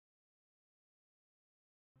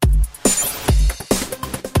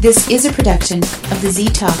This is a production of the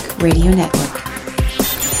Z-Talk Radio Network.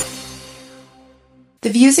 The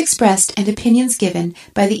views expressed and opinions given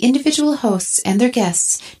by the individual hosts and their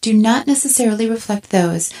guests do not necessarily reflect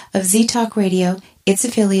those of Z-Talk Radio, its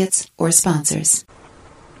affiliates, or sponsors.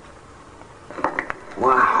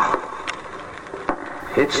 Wow.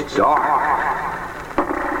 It's dark.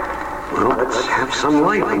 Well, let's have some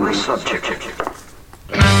light on the subject.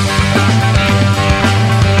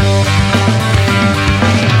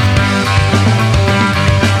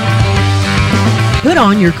 Put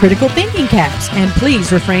on your critical thinking caps and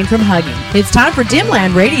please refrain from hugging. It's time for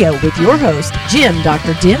Dimland Radio with your host, Jim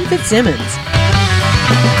Dr. Dim Fitzsimmons.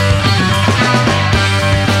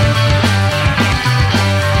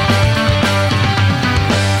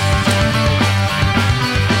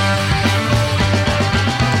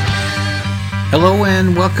 Hello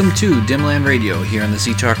and welcome to Dimland Radio here on the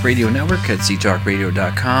Z-Talk Radio Network at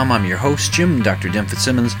ztalkradio.com. I'm your host, Jim Dr. Dim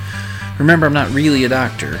Fitzsimmons. Remember, I'm not really a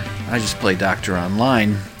doctor. I just play doctor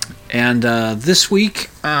online. And this week,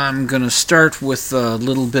 I'm going to start with a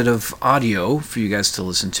little bit of audio for you guys to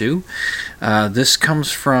listen to. This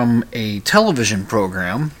comes from a television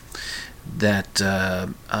program that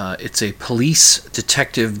it's a police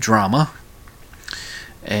detective drama.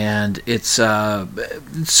 And it's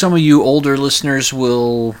some of you older listeners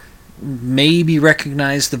will maybe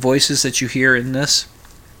recognize the voices that you hear in this.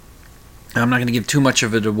 I'm not going to give too much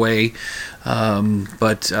of it away,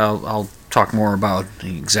 but I'll talk more about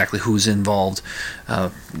exactly who's involved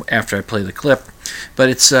after I play the clip. But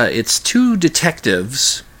it's two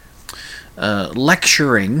detectives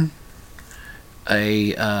lecturing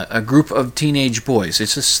a group of teenage boys.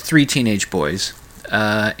 It's just three teenage boys,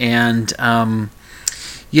 yeah,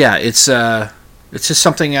 it's just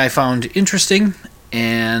something I found interesting,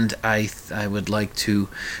 and I would like to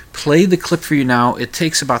play the clip for you now. It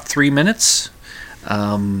takes about 3 minutes.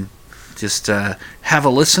 Just have a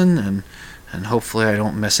listen, and hopefully I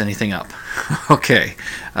don't mess anything up. Okay,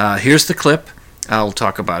 here's the clip. I'll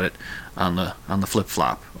talk about it on the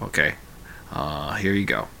flip-flop. Okay, here you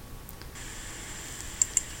go.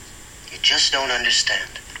 You just don't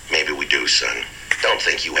understand. Maybe we do, son. Don't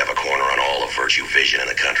think you have a corner on all of virtue vision in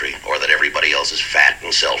the country, or that everybody else is fat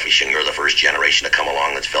and selfish and you're the first generation to come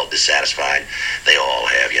along that's felt dissatisfied. They all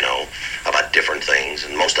have, about different things,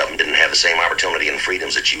 and most of them didn't have the same opportunity and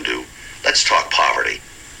freedoms that you do. Let's talk poverty.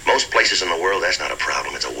 Most places in the world, that's not a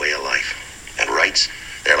problem. It's a way of life. And rights,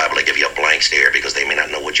 they're liable to give you a blank stare because they may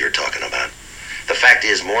not know what you're talking about. The fact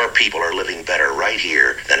is, more people are living better right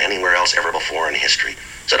here than anywhere else ever before in history.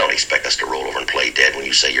 So don't expect us to roll over and play dead when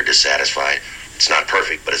you say you're dissatisfied. It's not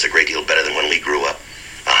perfect, but it's a great deal better than when we grew up.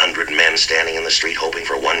 100 men standing in the street hoping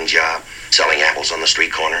for one job, selling apples on the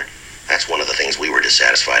street corner. That's one of the things we were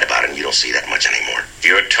dissatisfied about, and you don't see that much anymore.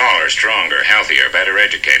 You're taller, stronger, healthier, better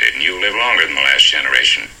educated, and you live longer than the last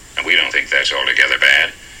generation. And we don't think that's altogether bad.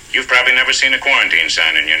 You've probably never seen a quarantine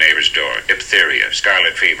sign in your neighbor's door. Diphtheria,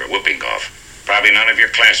 scarlet fever, whooping cough. Probably none of your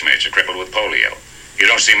classmates are crippled with polio. You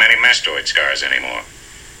don't see many mastoid scars anymore.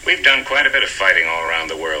 We've done quite a bit of fighting all around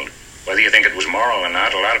the world. Whether you think it was moral or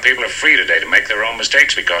not, a lot of people are free today to make their own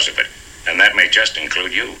mistakes because of it. And that may just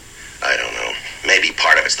include you. I don't know. Maybe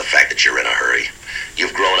part of it's the fact that you're in a hurry.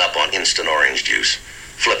 You've grown up on instant orange juice.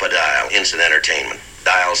 Flip a dial, instant entertainment.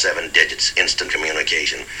 Dial 7 digits, instant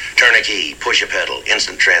communication. Turn a key, push a pedal,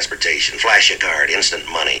 instant transportation. Flash a card, instant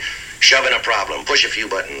money. Shove in a problem, push a few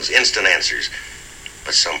buttons, instant answers.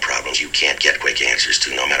 But some problems you can't get quick answers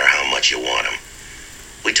to no matter how much you want them.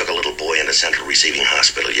 We took a little boy into Central Receiving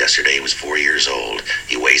Hospital yesterday. He was 4 years old.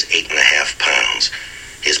 He weighs 8.5 pounds.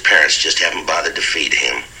 His parents just haven't bothered to feed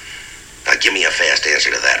him. Now give me a fast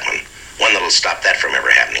answer to that one. One that'll stop that from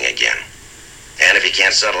ever happening again. And if you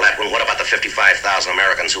can't settle that one, what about the 55,000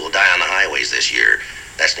 Americans who will die on the highways this year?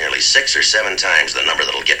 That's nearly 6 or 7 times the number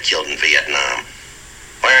that'll get killed in Vietnam.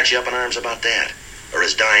 Why aren't you up in arms about that? Or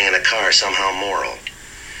is dying in a car somehow moral?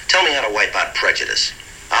 Tell me how to wipe out prejudice.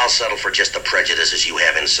 I'll settle for just the prejudices you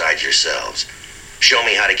have inside yourselves. Show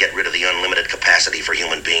me how to get rid of the unlimited capacity for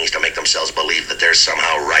human beings to make themselves believe that they're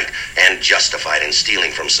somehow right and justified in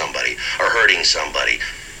stealing from somebody or hurting somebody.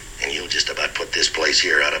 And you'll just about put this place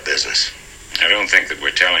here out of business. I don't think that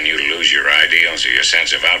we're telling you to lose your ideals or your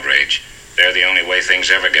sense of outrage. They're the only way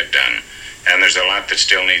things ever get done. And there's a lot that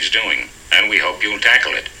still needs doing. And we hope you'll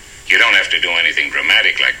tackle it. You don't have to do anything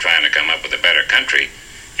dramatic like trying to come up with a better country.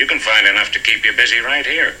 You can find enough to keep you busy right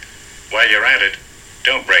here. While you're at it,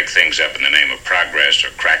 don't break things up in the name of progress or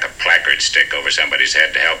crack a placard stick over somebody's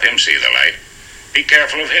head to help him see the light. Be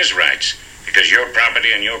careful of his rights, because your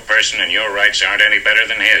property and your person and your rights aren't any better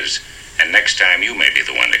than his. And next time you may be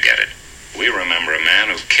the one to get it. We remember a man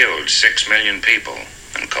who killed 6 million people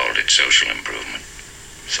and called it social improvement.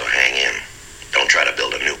 So hang in. Don't try to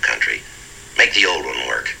build a new country. Make the old one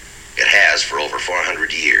work. It has for over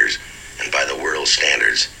 400 years, and by the world's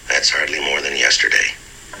standards, that's hardly more than yesterday.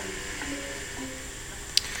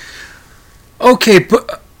 Okay,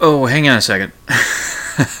 hang on a second.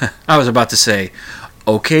 I was about to say,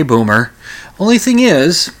 okay, boomer. Only thing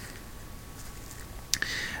is,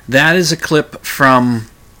 that is a clip from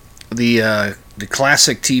the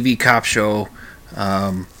classic TV cop show,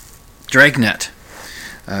 Dragnet.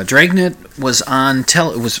 Dragnet was on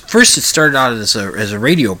first it started out as a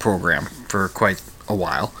radio program for quite a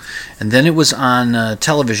while, and then it was on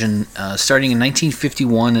television starting in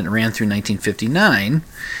 1951 and it ran through 1959,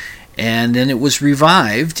 and then it was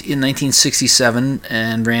revived in 1967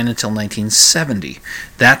 and ran until 1970.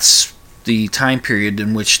 That's the time period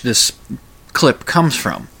in which this clip comes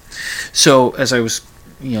from. So as I was,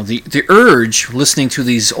 the urge, listening to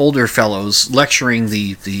these older fellows lecturing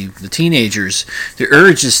the teenagers, the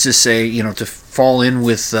urge is to say, to fall in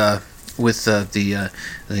with the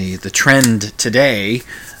trend today,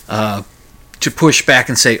 to push back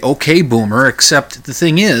and say, okay, boomer. Except the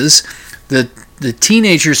thing is, the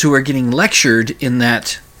teenagers who are getting lectured in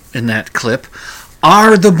that clip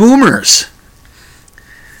are the boomers.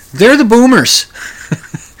 They're the boomers.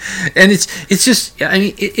 And it's just,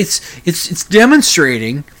 it's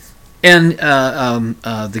demonstrating, and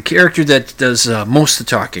the character that does most of the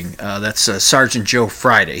talking, that's Sergeant Joe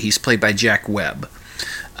Friday. He's played by Jack Webb.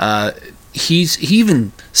 He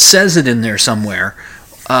even says it in there somewhere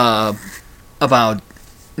about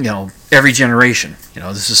every generation.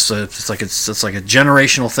 This is it's like a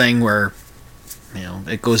generational thing where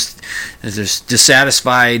it goes. There's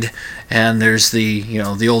dissatisfied, and there's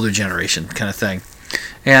the older generation kind of thing.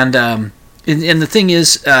 And the thing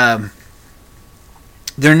is, they're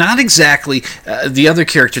not exactly. The other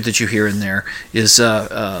character that you hear in there is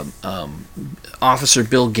Officer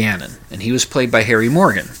Bill Gannon, and he was played by Harry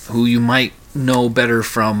Morgan, who you might know better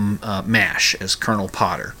from MASH as Colonel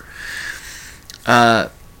Potter.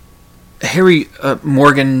 Harry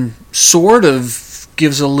Morgan sort of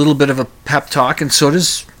gives a little bit of a pep talk, and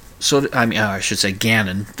I should say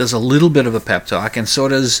Gannon does a little bit of a pep talk, and so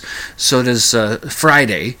does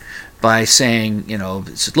Friday, by saying,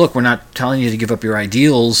 look, we're not telling you to give up your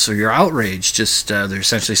ideals or your outrage. Just they're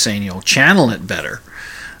essentially saying, channel it better.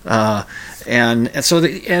 And some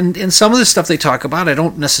of the stuff they talk about, I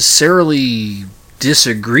don't necessarily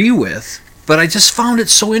disagree with, but I just found it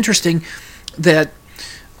so interesting that.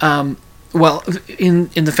 In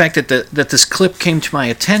the fact that this clip came to my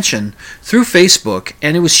attention through Facebook,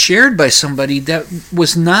 and it was shared by somebody that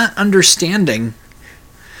was not understanding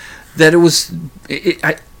that it was.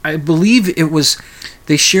 I believe it was.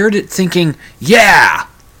 They shared it thinking, yeah,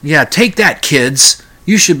 take that, kids.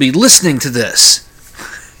 You should be listening to this.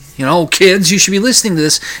 Kids, you should be listening to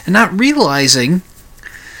this, and not realizing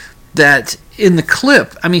that in the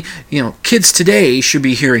clip. Kids today should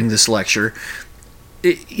be hearing this lecture.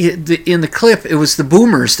 In the clip, it was the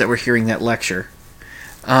boomers that were hearing that lecture.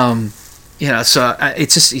 So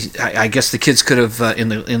it's just. I guess the kids could have in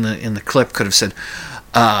the clip could have said,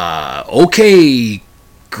 "Okay,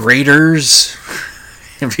 graders,"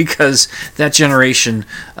 because that generation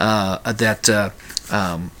that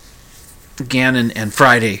Gannon and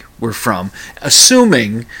Friday were from,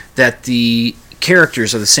 assuming that the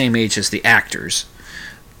characters are the same age as the actors.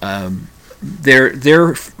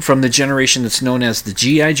 They're from the generation that's known as the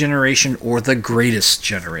GI generation or the Greatest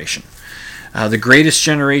Generation. The Greatest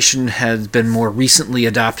Generation has been more recently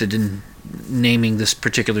adopted in naming this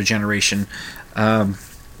particular generation, and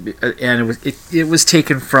it was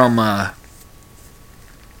taken from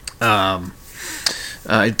Tom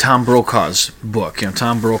Brokaw's book.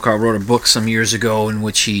 Tom Brokaw wrote a book some years ago in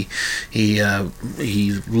which he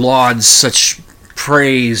lauds such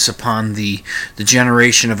praise upon the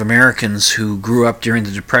generation of Americans who grew up during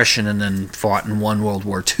the Depression and then fought and won World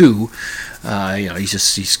War II. He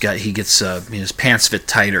gets his pants fit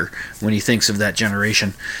tighter when he thinks of that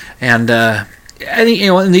generation, and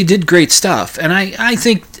they did great stuff. And I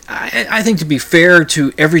think to be fair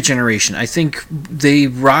to every generation, I think they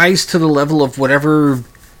rise to the level of whatever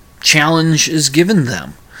challenge is given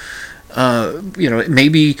them.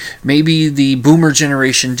 Maybe the boomer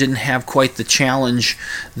generation didn't have quite the challenge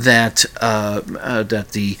that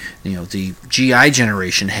the GI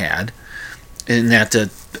generation had, in that a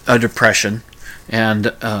depression and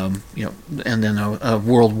then a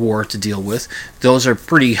world war to deal with. Those are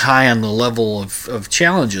pretty high on the level of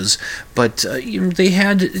challenges, but they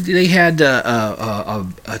had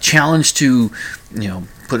a challenge to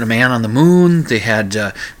put a man on the moon. They had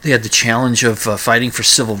the challenge of fighting for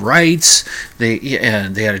civil rights. They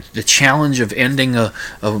had the challenge of ending a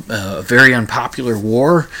very unpopular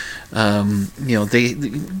war. They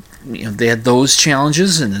had those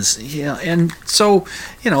challenges, and so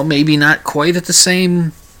maybe not quite at the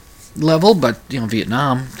same level, but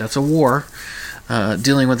Vietnam, that's a war,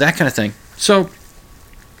 dealing with that kind of thing. So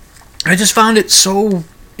I just found it so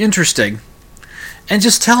interesting. And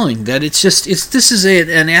just telling that this is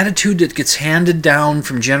an attitude that gets handed down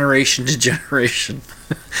from generation to generation.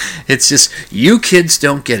 It's just, you kids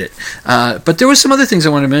don't get it. But there was some other things I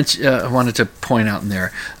wanted to point out in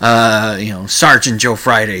there. Sergeant Joe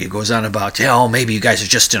Friday goes on about, maybe you guys are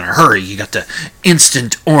just in a hurry. You got the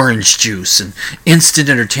instant orange juice and instant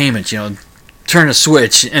entertainment. Turn a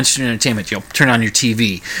switch, instant entertainment. Turn on your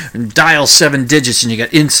TV, dial 7 digits, and you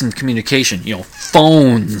got instant communication.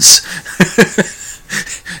 Phones.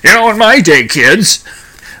 In my day, kids,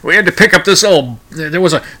 we had to pick up this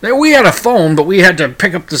we had a phone, but we had to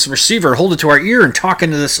pick up this receiver, hold it to our ear, and talk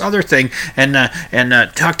into this other thing, and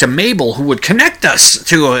talk to Mabel, who would connect us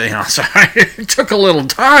to so it took a little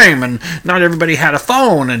time, and not everybody had a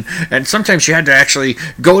phone, and sometimes you had to actually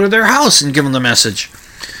go to their house and give them the message.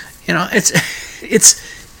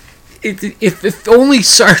 If only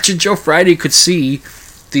Sergeant Joe Friday could see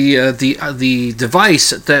the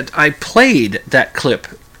device that I played that clip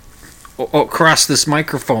across this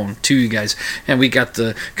microphone to you guys, and we got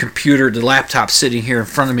the laptop sitting here in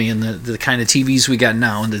front of me, and the kind of TVs we got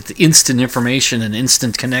now, and the instant information and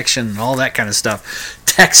instant connection and all that kind of stuff,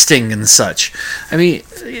 texting and such. I mean,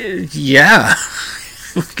 yeah,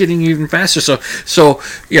 getting even faster. So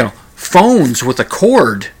phones with a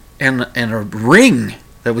cord and a ring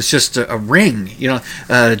that was just a ring.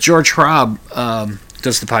 George Hrab,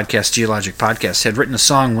 does the podcast, Geologic Podcast, had written a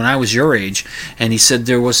song when I was your age, and he said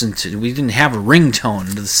we didn't have a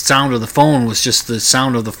ringtone. The sound of the phone was just the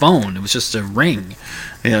sound of the phone. It was just a ring.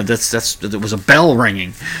 It was a bell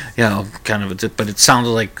ringing, kind of, but it sounded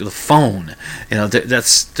like the phone.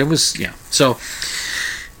 So,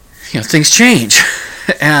 things change.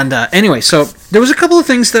 And anyway, so there was a couple of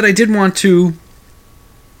things that I did want to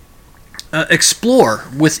explore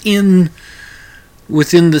within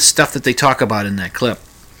the stuff that they talk about in that clip.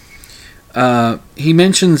 He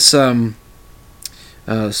mentions,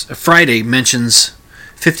 Friday mentions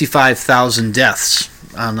 55,000 deaths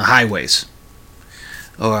on the highways.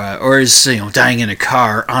 Or is dying in a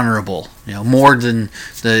car honorable? More than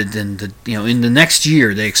the in the next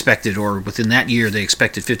year they expected, or within that year they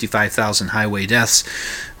expected 55,000 highway deaths,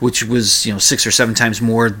 which was 6 or 7 times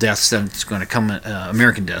more deaths than it's going to come,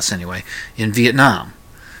 American deaths anyway, in Vietnam,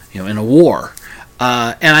 in a war.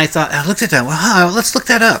 And I looked at that. Well, let's look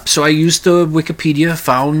that up. So I used the Wikipedia,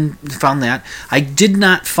 found that. I did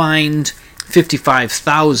not find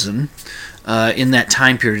 55,000 in that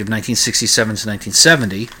time period of 1967 to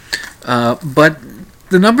 1970, but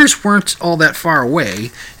the numbers weren't all that far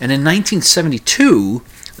away. And in 1972,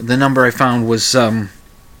 the number I found was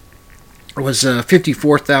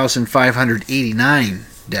 54,589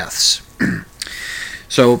 deaths.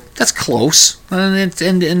 So that's close, and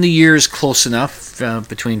the year is close enough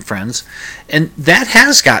between friends, and that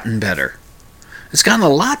has gotten better. It's gotten a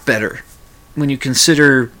lot better when you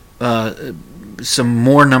consider some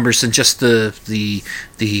more numbers than just the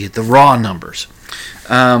raw numbers.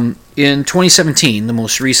 In 2017, the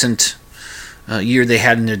most recent year they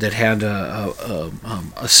had in there that had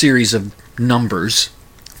a series of numbers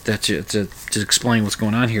that to explain what's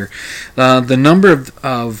going on here, the number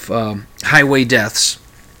of highway deaths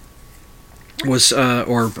was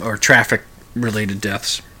or traffic related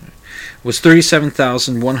deaths was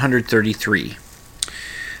 37,133.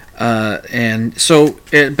 And so,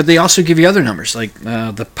 but they also give you other numbers, like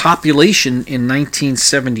the population in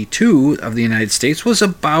 1972 of the United States was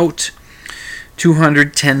about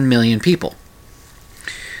 210 million people.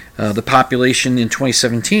 The population in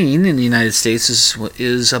 2017 in the United States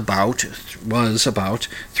was about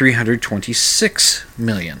 326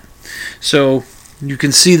 million. So you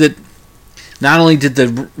can see that not only did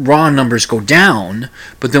the raw numbers go down,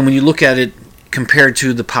 but then when you look at it compared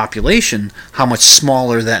to the population, how much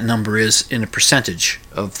smaller that number is in a percentage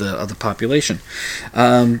of the population.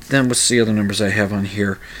 Then what's the other numbers I have on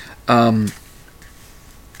here? The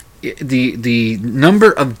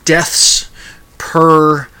number of deaths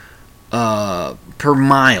per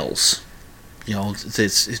miles,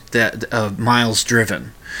 miles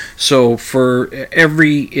driven. So in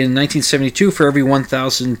 1972, for every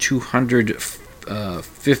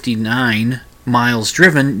 1,259 miles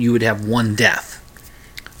driven, you would have one death.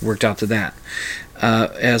 Worked out to that.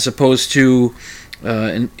 As opposed to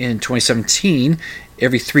in 2017,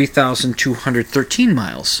 every 3,213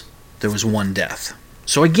 miles, there was one death.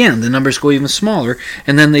 So again, the numbers go even smaller.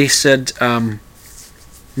 And then they said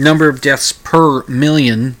number of deaths per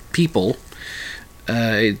million people.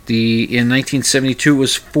 In 1972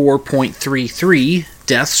 was 4.33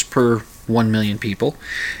 deaths per 1 million people,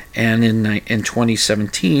 and in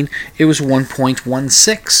 2017 it was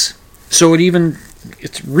 1.16. So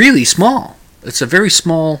it's really small. It's a very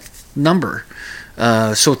small number.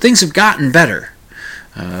 So things have gotten better.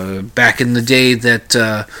 Back in the day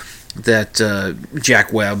that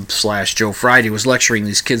Jack Webb / Joe Friday was lecturing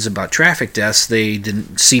these kids about traffic deaths,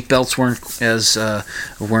 seatbelts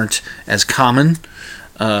weren't as common.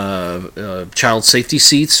 Child safety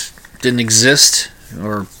seats didn't exist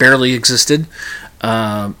or barely existed.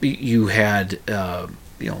 You had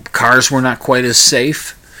cars were not quite as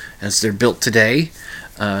safe as they're built today.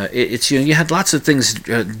 You had lots of things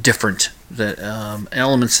different, that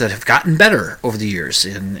elements that have gotten better over the years,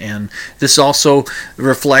 and this also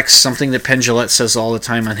reflects something that Penn Jillette says all the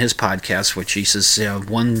time on his podcast, which he says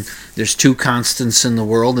there's two constants in the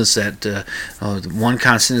world. Is that one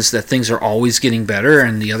constant is that things are always getting better,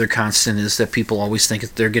 and the other constant is that people always think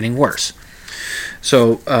that they're getting worse.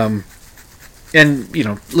 So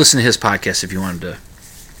listen to his podcast if you wanted to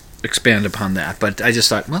expand upon that. But I just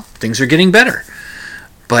thought, well, things are getting better.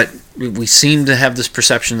 But we seem to have this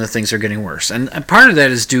perception that things are getting worse. And part of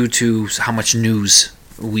that is due to how much news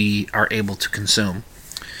we are able to consume.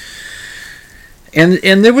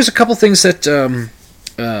 And there was a couple things that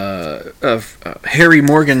Harry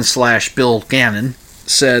Morgan / Bill Gannon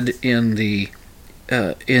said in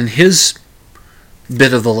his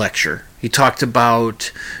bit of the lecture. He talked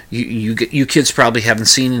about you kids probably haven't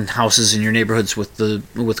seen houses in your neighborhoods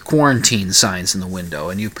with quarantine signs in the window,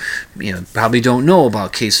 and you probably don't know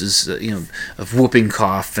about cases of whooping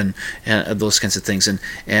cough and those kinds of things,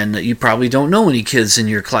 and you probably don't know any kids in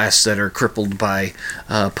your class that are crippled by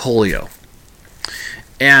polio,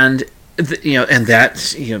 and that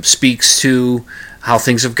speaks to how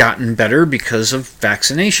things have gotten better because of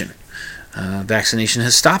vaccination. Vaccination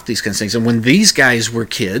has stopped these kinds of things. And when these guys were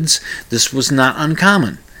kids, this was not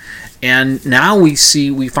uncommon. And now we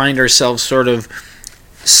find ourselves sort of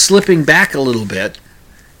slipping back a little bit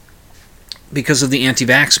because of the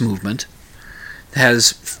anti-vax movement.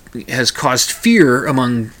 Has caused fear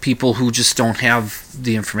among people who just don't have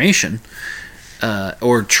the information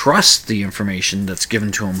or trust the information that's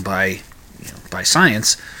given to them by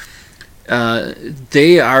science.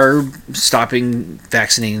 They are stopping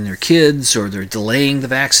vaccinating their kids, or they're delaying the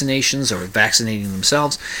vaccinations, or vaccinating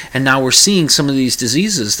themselves. And now we're seeing some of these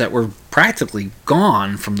diseases that were practically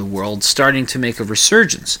gone from the world starting to make a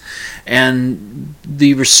resurgence. And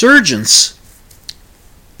the resurgence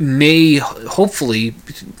may hopefully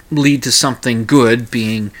lead to something good,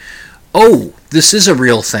 being, oh, this is a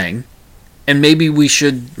real thing, and maybe we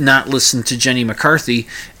should not listen to Jenny McCarthy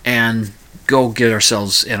and go get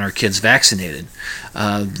ourselves and our kids vaccinated.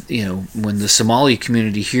 When the Somali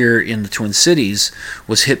community here in the Twin Cities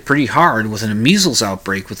was hit pretty hard with a measles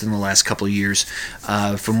outbreak within the last couple of years,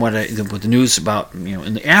 from what the news about,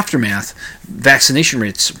 in the aftermath, vaccination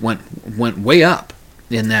rates went way up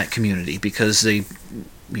in that community because they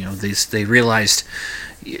realized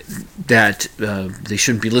that they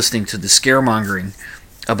shouldn't be listening to the scaremongering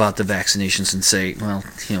about the vaccinations and say, well,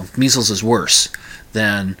 measles is worse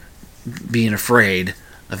than being afraid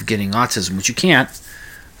of getting autism, which you can't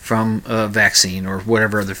from a vaccine or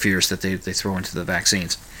whatever other fears that they throw into the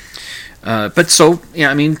vaccines.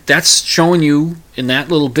 That's showing you in that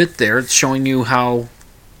little bit there. It's showing you how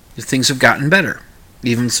things have gotten better,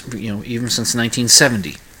 even since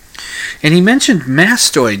 1970. And he mentioned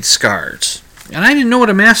mastoid scars, and I didn't know what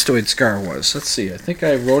a mastoid scar was. Let's see. I think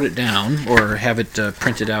I wrote it down or have it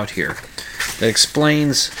printed out here. That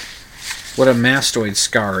explains what a mastoid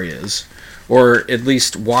scar is, or at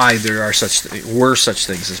least why there were such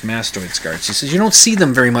things as mastoid scars. He says you don't see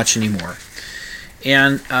them very much anymore,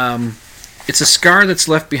 and it's a scar that's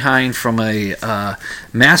left behind from a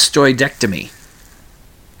mastoidectomy.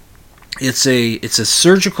 It's a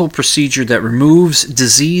surgical procedure that removes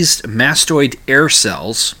diseased mastoid air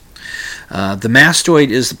cells. The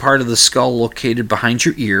mastoid is the part of the skull located behind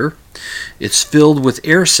your ear. It's filled with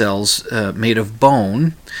air cells made of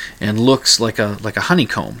bone and looks like a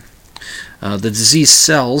honeycomb. The diseased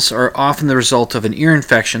cells are often the result of an ear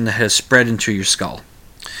infection that has spread into your skull.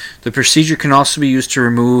 The procedure can also be used to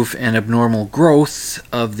remove an abnormal growth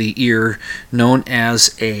of the ear known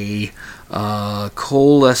as a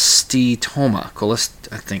cholesteatoma.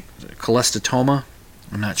 Cholesteatoma?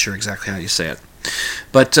 I'm not sure exactly how you say it.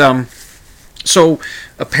 But so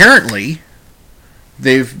apparently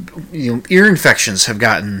ear infections have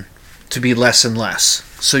gotten to be less and less.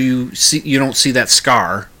 So you don't see that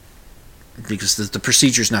scar because the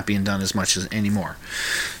procedure's not being done as much anymore.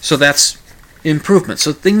 So that's improvement.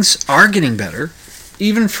 So things are getting better,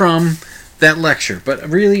 even from that lecture. But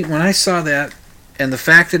really, when I saw that, and the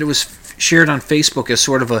fact that it was shared on Facebook as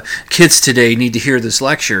sort of a kids today need to hear this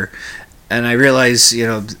lecture, and I realized,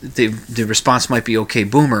 the response might be okay,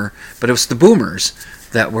 boomer, but it was the boomers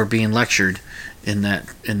that were being lectured in that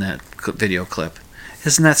video clip.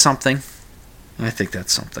 Isn't that something? I think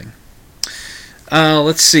that's something.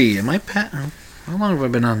 Let's see. How long have I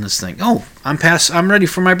been on this thing? Oh, I'm ready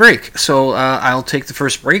for my break. So I'll take the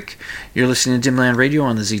first break. You're listening to Dimland Radio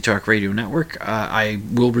on the Z-Talk Radio Network. I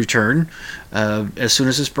will return as soon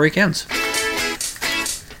as this break ends.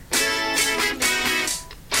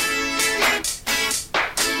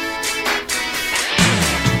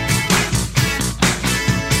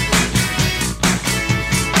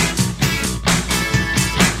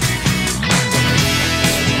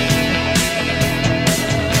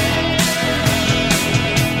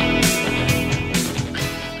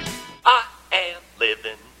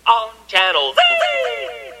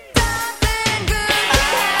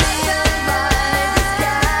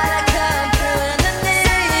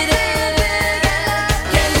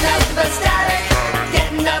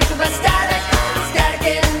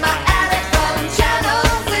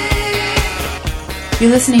 You're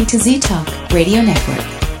listening to Z-Talk Radio Network.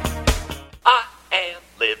 I am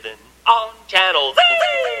living on Channel Z.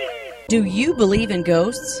 Do you believe in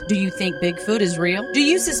ghosts? Do you think Bigfoot is real? Do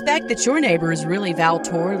you suspect that your neighbor is really Val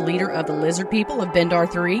Tor, leader of the lizard people of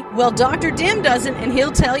Bendar 3? Well, Dr. Dim doesn't, and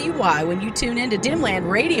he'll tell you why when you tune in to Dimland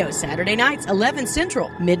Radio Saturday nights, 11 Central,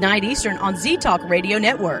 midnight Eastern on Z-Talk Radio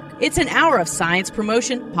Network. It's an hour of science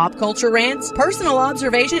promotion, pop culture rants, personal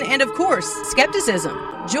observation, and of course, skepticism.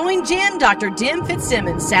 Join Jim, Dr. Dim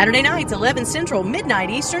Fitzsimmons, Saturday nights, 11 Central, midnight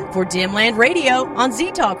Eastern for Dimland Radio on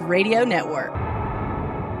Z-Talk Radio Network.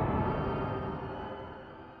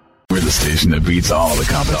 We're the station that beats all the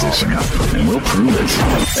competition, and we'll prove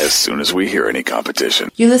it as soon as we hear any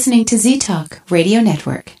competition. You're listening to Z-Talk Radio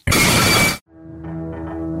Network.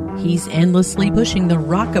 He's endlessly pushing the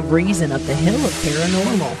rock of reason up the hill of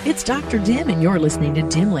paranormal. It's Dr. Dim, and you're listening to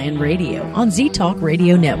Dimland Radio on Z-Talk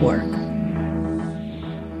Radio Network.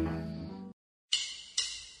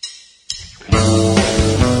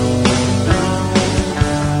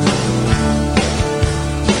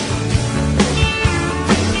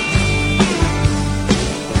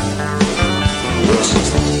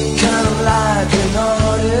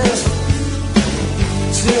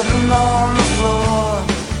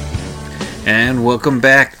 And welcome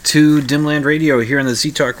back to Dimland Radio here on the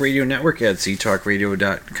Z-Talk Radio Network at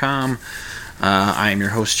ztalkradio.com. I am your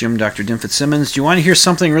host, Jim, Dr. Dim Fitzsimmons. Do you want to hear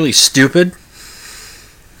something really stupid?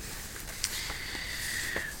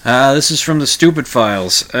 This is from the Stupid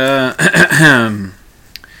Files.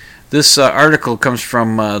 This article comes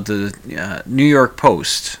from the New York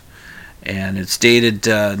Post, and it's dated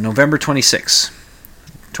November 26,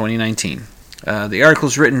 2019. The article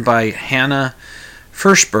is written by Hannah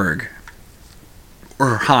Firshberg,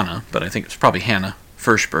 or Hannah, but I think it's probably Hannah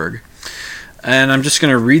Firshberg. And I'm just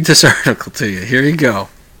going to read this article to you. Here you go.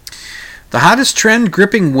 The hottest trend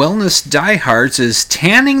gripping wellness diehards is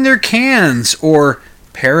tanning their cans, or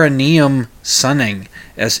perineum sunning,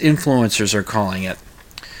 as influencers are calling it.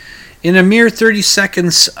 In a mere 30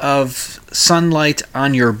 seconds of sunlight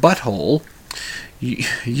on your butthole,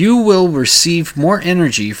 you will receive more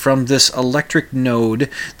energy from this electric node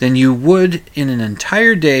than you would in an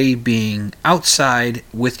entire day being outside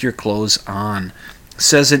with your clothes on,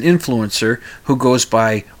 says an influencer who goes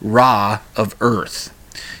by Ra of Earth.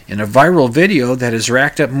 In a viral video that has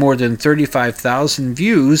racked up more than 35,000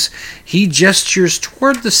 views, he gestures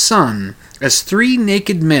toward the sun as three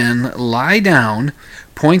naked men lie down,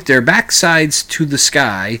 point their backsides to the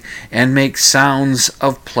sky, and make sounds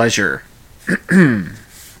of pleasure.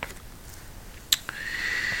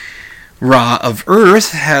 Ra of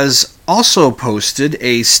Earth has also posted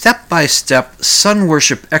a step-by-step sun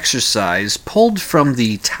worship exercise pulled from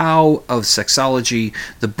the Tao of Sexology,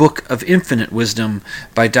 the Book of Infinite Wisdom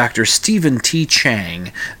by Dr. Stephen T.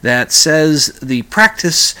 Chang, that says the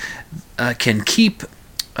practice can keep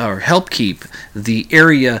or help keep the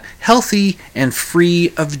area healthy and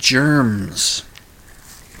free of germs.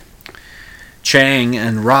 Chang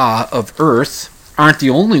and Ra of Earth aren't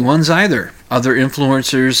the only ones either. Other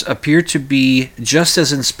influencers appear to be just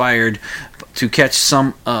as inspired to catch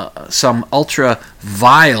some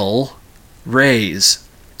ultra-vile rays.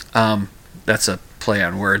 That's a play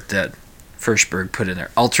on word that Firstberg put in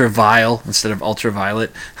there. Ultravile instead of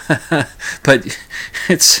ultraviolet. But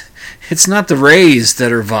it's not the rays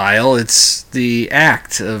that are vile. It's the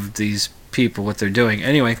act of these people, what they're doing.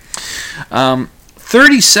 Anyway,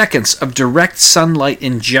 30 seconds of direct sunlight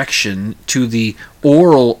injection to the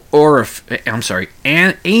anal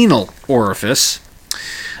orifice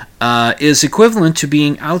is equivalent to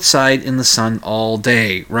being outside in the sun all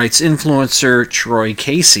day, writes influencer Troy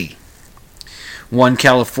Casey. One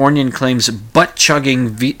Californian claims butt-chugging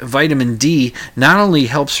vitamin D not only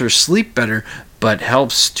helps her sleep better, but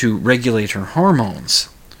helps to regulate her hormones.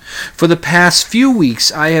 For the past few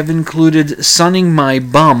weeks, I have included sunning my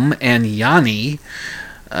bum and yoni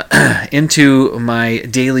into my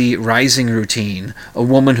daily rising routine. A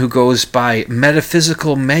woman who goes by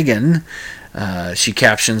Metaphysical Megan, she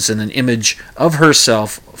captions in an image of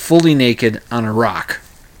herself fully naked on a rock.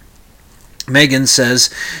 Megan says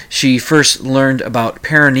she first learned about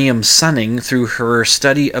perineum sunning through her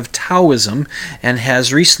study of Taoism and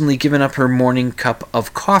has recently given up her morning cup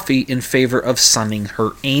of coffee in favor of sunning her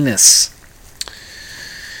anus.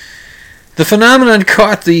 The phenomenon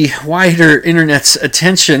caught the wider internet's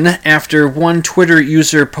attention after one Twitter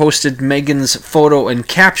user posted Megan's photo and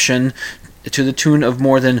caption to the tune of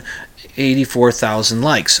more than 84,000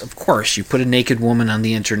 likes. Of course, you put a naked woman on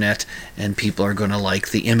the internet and people are going to like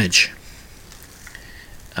the image.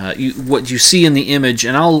 What you see in the image,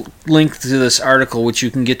 and I'll link to this article, which you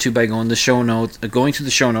can get to by going to the show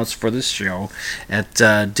notes for this show at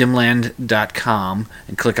dimland.com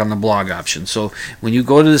and click on the blog option. So when you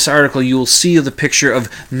go to this article, you will see the picture of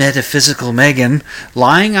Metaphysical Megan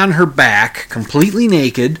lying on her back, completely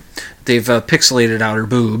naked. They've pixelated out her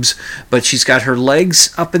boobs, but she's got her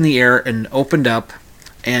legs up in the air and opened up,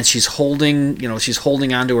 and she's holding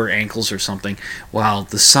onto her ankles or something while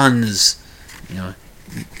the sun is,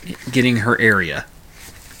 getting her area.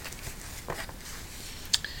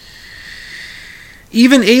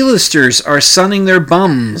 Even A-listers are sunning their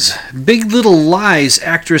bums. Big Little Lies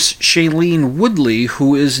actress Shailene Woodley,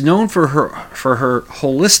 who is known for her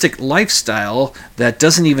holistic lifestyle that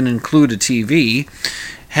doesn't even include a TV,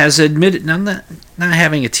 has admitted, not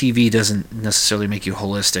having a TV doesn't necessarily make you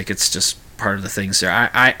holistic. It's just part of the things there.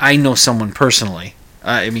 I know someone personally,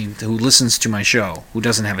 who listens to my show, who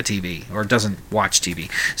doesn't have a TV or doesn't watch TV.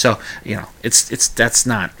 So, that's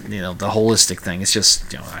not, the holistic thing. It's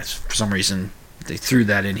just, for some reason they threw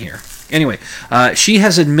that in here. Anyway, she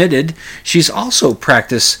has admitted she's also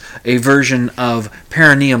practiced a version of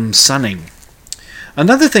perineum sunning.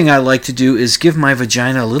 Another thing I like to do is give my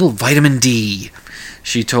vagina a little vitamin D.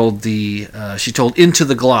 She told Into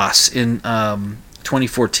the Gloss in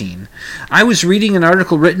 2014. I was reading an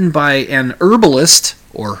article written by an herbalist.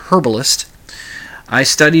 I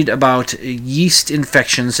studied about yeast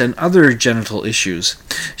infections and other genital issues.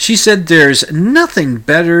 She said there's nothing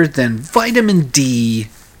better than vitamin D.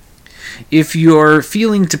 If you're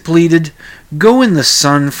feeling depleted, go in the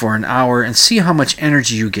sun for an hour and see how much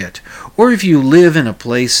energy you get. Or if you live in a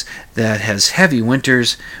place that has heavy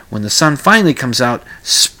winters, when the sun finally comes out,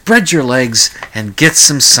 spread your legs and get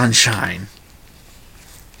some sunshine.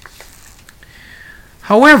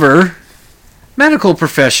 However, medical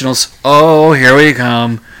professionals, here we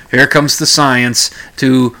come. Here comes the science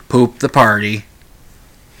to poop the party.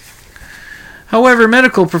 However,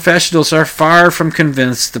 medical professionals are far from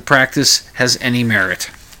convinced the practice has any merit.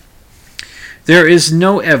 There is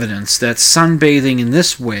no evidence that sunbathing in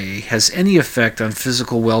this way has any effect on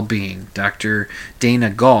physical well-being, Dr. Dana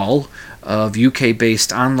Gall of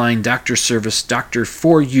UK-based online doctor service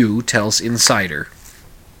Doctor4U tells Insider.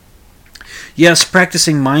 Yes,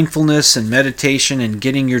 practicing mindfulness and meditation and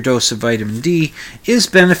getting your dose of vitamin D is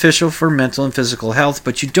beneficial for mental and physical health,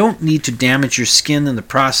 but you don't need to damage your skin in the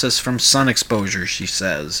process from sun exposure, she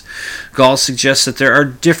says. Gall suggests that there are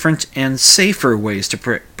different and safer ways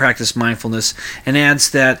to practice mindfulness and adds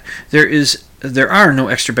that there are no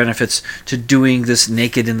extra benefits to doing this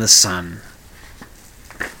naked in the sun.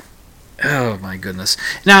 Oh my goodness.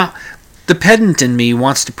 Now, the pedant in me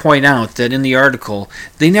wants to point out that in the article,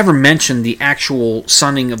 they never mention the actual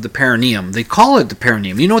sunning of the perineum. They call it the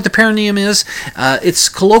perineum. You know what the perineum is? It's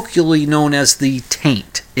colloquially known as the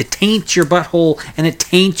taint. It taints your butthole and it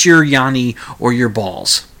taints your yoni or your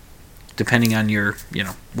balls, depending on your,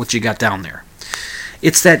 what you got down there.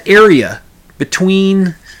 It's that area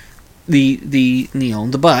between the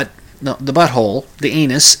butt, the butthole, the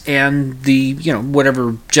anus, and the,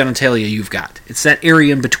 whatever genitalia you've got. It's that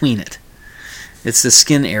area in between it. It's the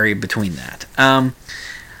skin area between that. I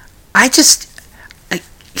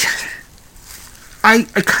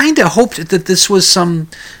kind of hoped that this was some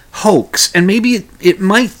hoax, and maybe it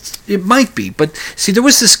might be. But see, there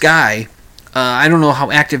was this guy I don't know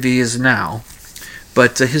how active he is now,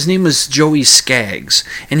 but his name was Joey Skaggs,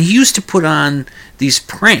 and he used to put on these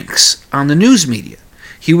pranks on the news media.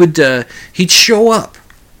 He'd show up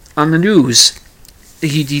on the news.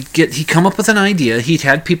 He'd come up with an idea. He'd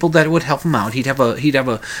had people that would help him out. He'd have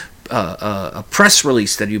a press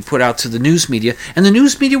release that he'd put out to the news media, and the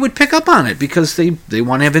news media would pick up on it because they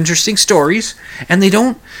want to have interesting stories, and they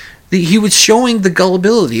don't. He was showing the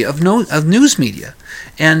gullibility of news media,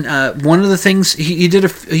 and one of the things he did a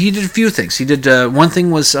few things. He did one thing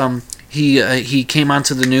was he came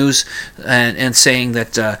onto the news and saying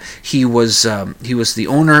that he was the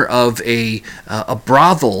owner of a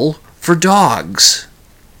brothel for dogs.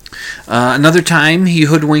 Another time he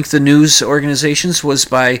hoodwinked the news organizations was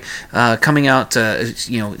by coming out,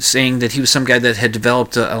 saying that he was some guy that had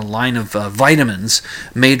developed a line of vitamins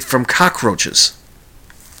made from cockroaches.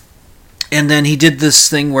 And then he did this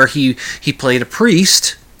thing where he played a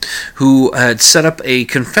priest who had set up a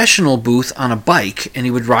confessional booth on a bike, and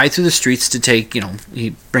he would ride through the streets to take,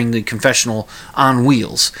 he'd bring the confessional on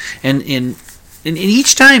wheels. And in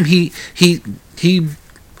each time he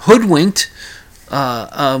hoodwinked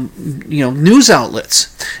news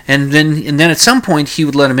outlets, and then at some point he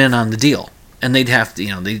would let them in on the deal, and they'd have to,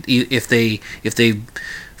 if they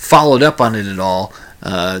followed up on it at all,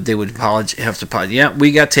 they would have to apologize. Yeah,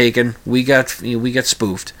 we got taken, we got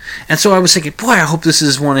spoofed. And so I was thinking, boy, I hope this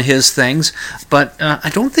is one of his things, but I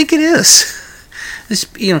don't think it is.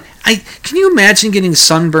 Can you imagine getting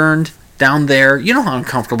sunburned down there? You know how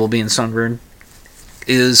uncomfortable being sunburned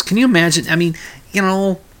is. Can you imagine? I mean,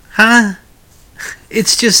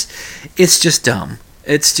 It's just dumb.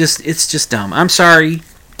 It's just dumb. I'm sorry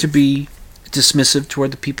to be dismissive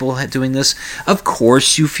toward the people doing this. Of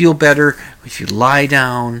course, you feel better if you lie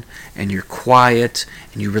down and you're quiet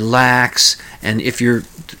and you relax, and if you're,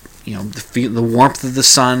 the warmth of the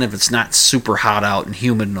sun, if it's not super hot out and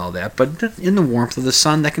humid and all that, but in the warmth of the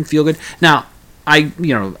sun, that can feel good. Now, I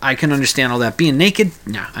can understand all that. Being naked,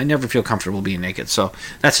 I never feel comfortable being naked, so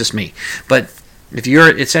that's just me. But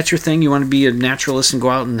if that's your thing, you want to be a naturalist and go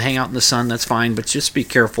out and hang out in the sun, that's fine, but just be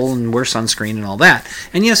careful and wear sunscreen and all that.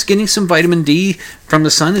 And yes, getting some vitamin D from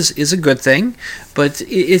the sun is a good thing, but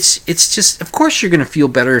it's just, of course you're going to feel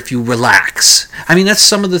better if you relax. I mean, that's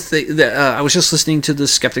some of the things that I was just listening to the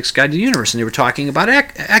Skeptic's Guide to the Universe, and they were talking about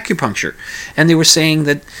acupuncture, and they were saying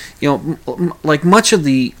that, like much of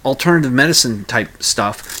the alternative medicine type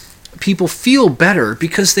stuff, people feel better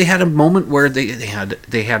because they had a moment where they had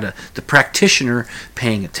the practitioner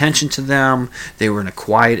paying attention to them. They were in a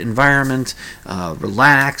quiet environment,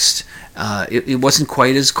 relaxed. It wasn't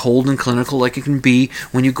quite as cold and clinical like it can be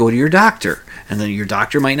when you go to your doctor. And then your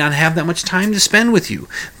doctor might not have that much time to spend with you.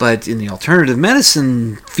 But in the alternative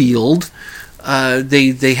medicine field,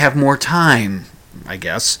 they have more time, I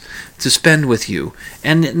guess, to spend with you.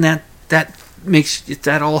 And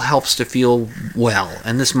that all helps to feel well.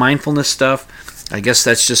 And this mindfulness stuff, I guess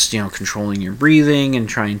that's just controlling your breathing and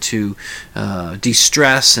trying to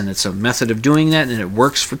de-stress, and it's a method of doing that, and it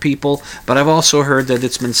works for people. But I've also heard that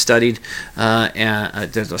it's been studied,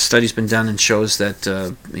 and a study's been done and shows that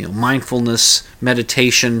mindfulness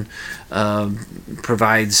meditation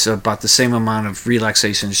provides about the same amount of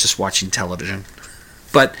relaxation as just watching television.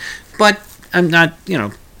 But I'm not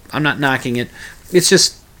knocking it. It's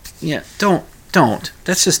just don't.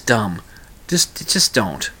 That's just dumb. Just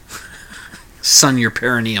don't. Sun your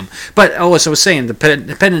perineum. But as I was saying, the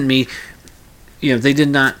Dependent Me, they did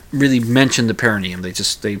not really mention the perineum.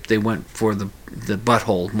 They went for the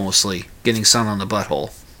butthole mostly, getting sun on the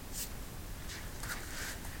butthole.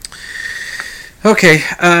 Okay.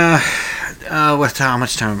 How much time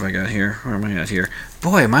have I got here? Where am I at here?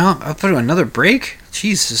 Boy, am I on? I'll put another break.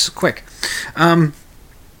 Jeez, this is quick.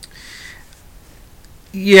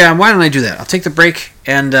 Yeah, why don't I do that? I'll take the break,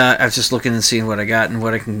 and I was just looking and seeing what I got and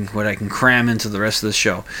what I can cram into the rest of the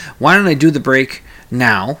show. Why don't I do the break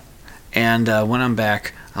now, and when I'm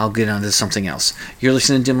back, I'll get on to something else. You're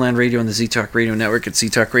listening to Dimland Radio on the Z-Talk Radio Network at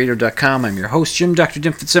ztalkradio.com. I'm your host, Jim, Dr.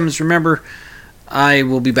 Dim Fitzsimmons. Remember, I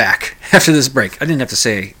will be back after this break. I didn't have to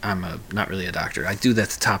say I'm not really a doctor. I do that at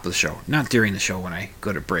the top of the show, not during the show when I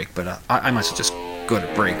go to break, but I must just go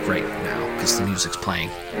to break right now because the music's playing.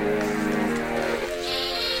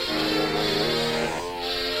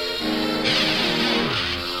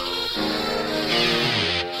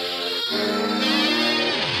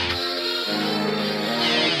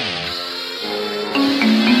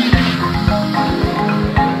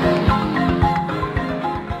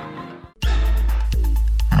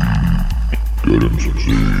 Getting some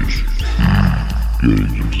Z's. Getting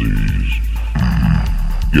some Z's.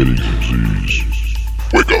 Getting some Z's.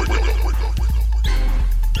 Wake up, wake up, wake up, wake up.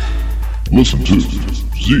 Listen to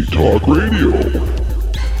Z-Talk Radio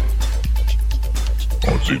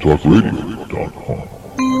on ztalkradio.com.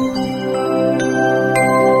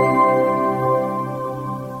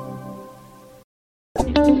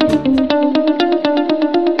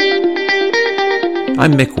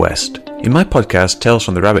 I'm Mick West. In my podcast, Tales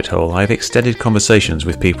from the Rabbit Hole, I have extended conversations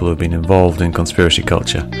with people who have been involved in conspiracy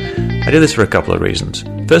culture. I do this for a couple of reasons.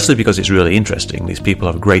 Firstly, because it's really interesting. These people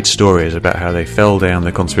have great stories about how they fell down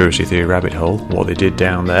the conspiracy theory rabbit hole, what they did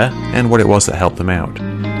down there, and what it was that helped them out.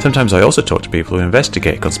 Sometimes I also talk to people who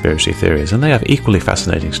investigate conspiracy theories, and they have equally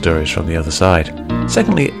fascinating stories from the other side.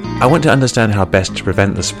 Secondly, I want to understand how best to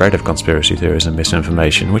prevent the spread of conspiracy theories and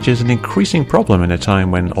misinformation, which is an increasing problem in a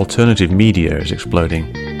time when alternative media is exploding.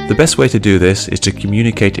 The best way to do this is to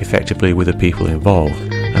communicate effectively with the people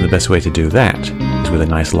involved, and the best way to do that is with a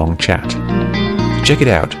nice long chat. Check it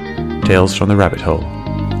out, Tales from the Rabbit Hole,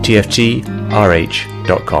 tfgrh.com.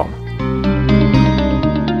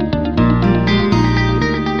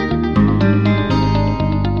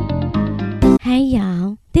 Hey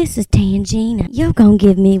y'all, this is Tangina. You're gonna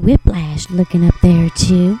give me whiplash looking up there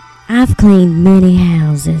too. I've cleaned many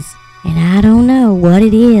houses, and I don't know what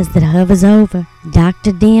it is that hovers over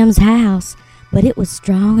Dr. Dim's house, but it was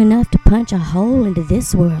strong enough to punch a hole into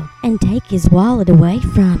this world and take his wallet away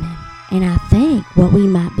from him. And I think what we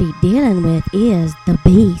might be dealing with is the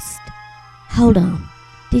beast. Hold on.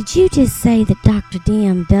 Did you just say that Dr.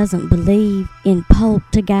 Dim doesn't believe in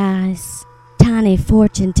poltergeists, tiny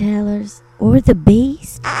fortune tellers, or the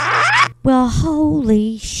beast? Well,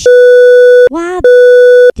 holy sh**. Why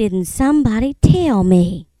didn't somebody tell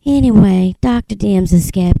me? Anyway, Dr. Dim's a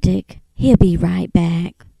skeptic. He'll be right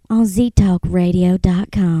back on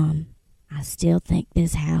ztalkradio.com. I still think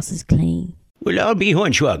this house is clean. Well, I'll be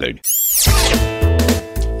hornswoggled.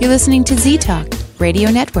 You're listening to Z-Talk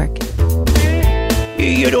Radio Network.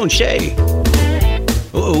 You don't say.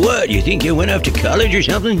 Oh, what? You think you went off to college or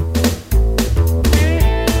something?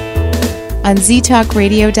 On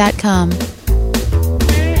ztalkradio.com.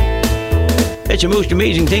 That's the most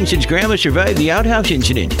amazing thing since Grandma survived the outhouse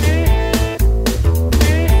incident.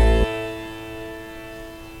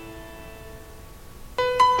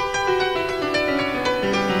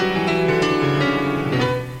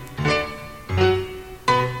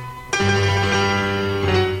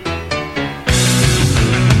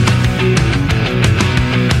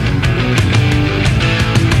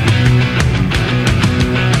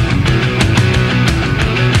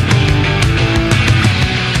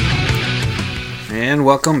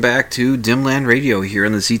 Welcome back to Dimland Radio here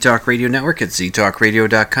on the Z-Talk Radio Network at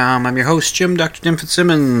ztalkradio.com. I'm your host, Jim, Dr. Dim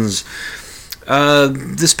Fitzsimmons.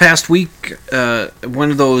 This past week,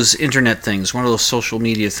 one of those internet things, one of those social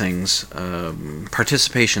media things,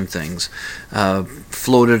 participation things,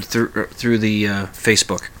 floated through the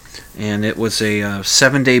Facebook. And it was a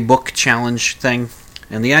 7-day book challenge thing.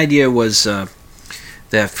 And the idea was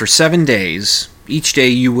that for 7 days, each day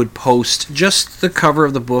you would post just the cover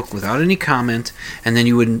of the book without any comment, and then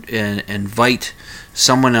you would invite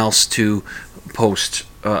someone else to post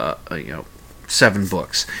 7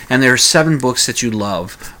 books. And there are 7 books that you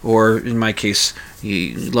love, or in my case,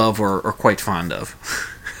 you love or quite fond of.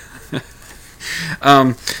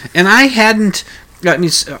 And I hadn't...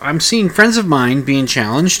 I'm seeing friends of mine being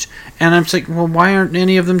challenged, and I'm like, well, why aren't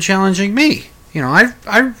any of them challenging me? You know, I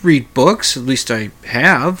read books, at least I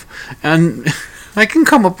have, and I can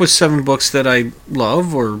come up with 7 books that I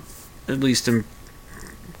love, or at least am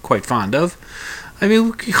quite fond of. I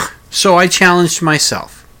mean, so I challenged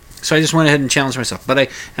myself. So I just went ahead and challenged myself. But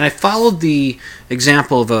I followed the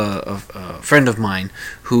example of a friend of mine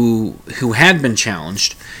who had been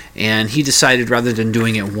challenged, and he decided rather than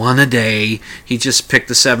doing it one a day, he just picked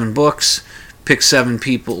the 7 books, picked 7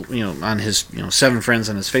 people, on his 7 friends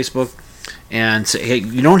on his Facebook, and say, hey,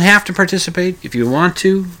 you don't have to participate. If you want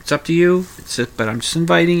to, it's up to you. But I'm just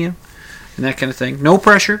inviting you, and that kind of thing. No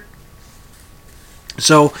pressure.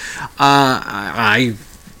 So I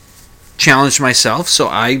challenged myself, so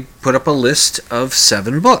I put up a list of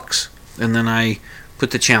 7 books, and then I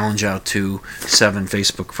put the challenge out to 7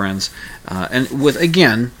 Facebook friends, and with,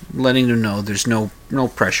 again, letting them know there's no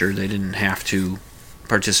pressure. They didn't have to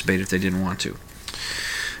participate if they didn't want to.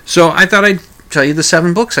 So I thought I'd tell you the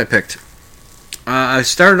 7 books I picked. I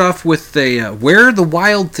started off with Where the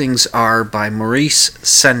Wild Things Are by Maurice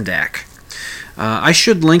Sendak. I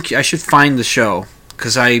should find the show,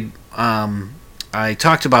 because I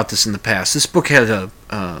talked about this in the past. This book had a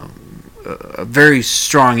very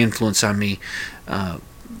strong influence on me,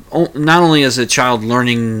 not only as a child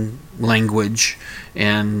learning language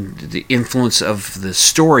and the influence of the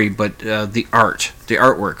story, but the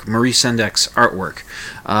artwork, Marie Sendek's artwork.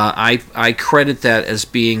 I credit that as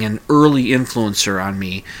being an early influencer on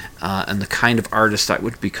me and the kind of artist I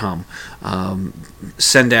would become.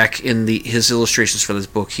 Sendek, in his illustrations for this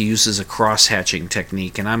book, he uses a cross-hatching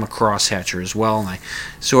technique, and I'm a cross-hatcher as well, and I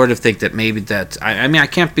sort of think that maybe that, I mean, I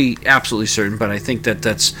can't be absolutely certain, but I think that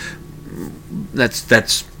that's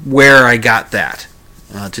where I got that,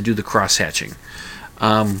 to do the cross-hatching.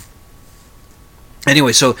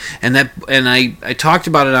 Anyway, so I talked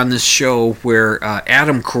about it on this show where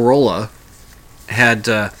Adam Carolla had,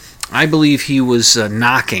 I believe he was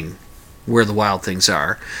knocking Where the Wild Things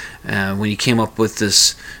Are when he came up with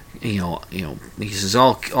this. He says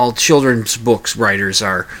all children's books writers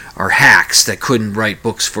are hacks that couldn't write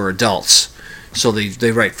books for adults. So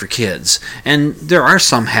they write for kids. And there are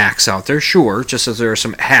some hacks out there, sure, just as there are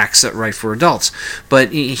some hacks that write for adults.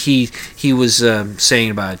 But he was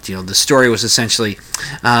saying about, the story was essentially,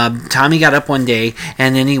 Tommy got up one day,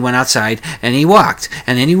 and then he went outside, and he walked,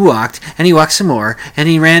 and then he walked, and he walked some more, and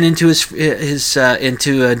he ran into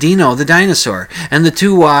into Dino the dinosaur. And the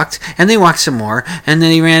two walked, and they walked some more, and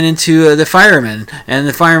then he ran into the fireman, and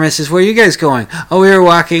the fireman says, "Where are you guys going?" "Oh, we were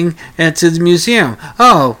walking to the museum."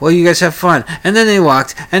 "Oh, well, you guys have fun." And then they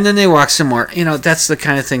walked, and then they walked some more. That's the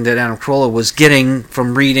kind of thing that Adam Carolla was getting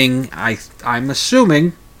from reading. I'm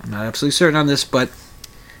assuming, I'm not absolutely certain on this, but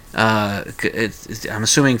I'm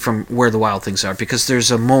assuming from Where the Wild Things Are, because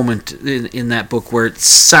there's a moment in that book where it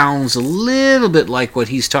sounds a little bit like what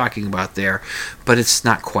he's talking about there, but it's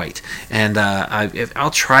not quite. And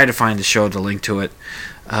I'll try to find a show to link to it.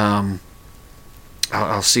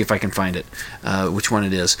 I'll see if I can find it, which one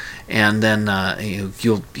it is, and then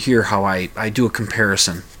you'll hear how I do a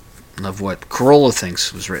comparison of what Carolla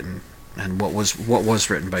thinks was written and what was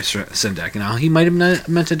written by Sendek. Now, he might have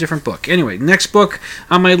meant a different book. Anyway, next book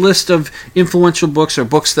on my list of influential books, or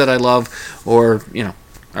books that I love, or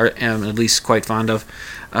am at least quite fond of,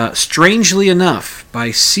 Strangely Enough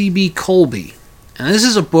by C.B. Colby. And this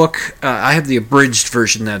is a book, I have the abridged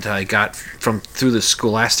version that I got through the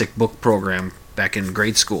Scholastic Book Program back in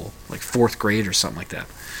grade school, like 4th grade or something like that.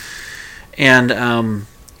 And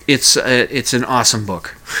it's an awesome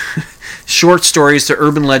book. Short stories, they're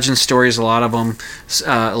urban legend stories, a lot of them.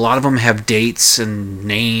 A lot of them have dates and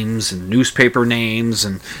names and newspaper names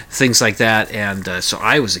and things like that. And so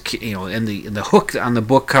I was a kid, and the hook on the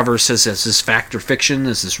book cover says, "Is this fact or fiction?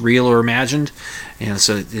 Is this real or imagined?" And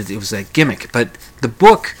so it was that gimmick. But the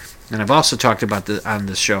book, and I've also talked about on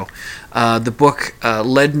this show, the book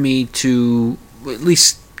led me to at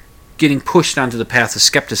least getting pushed onto the path of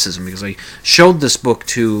skepticism, because I showed this book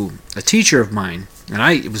to a teacher of mine, and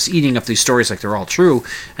I was eating up these stories like they're all true,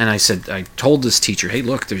 and I told this teacher, "Hey,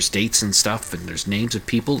 look, there's dates and stuff, and there's names of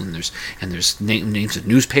people, and there's names of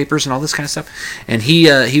newspapers and all this kind of stuff." And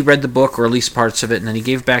he read the book, or at least parts of it, and then he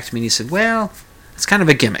gave it back to me, and he said, "Well, it's kind of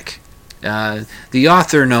a gimmick. The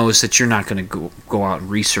author knows that you're not going to go out and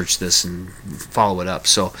research this and follow it up.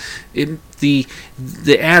 So the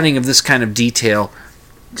adding of this kind of detail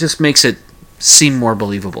just makes it seem more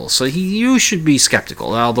believable. So you should be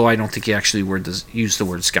skeptical, although I don't think he actually used the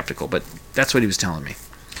word skeptical, but that's what he was telling me.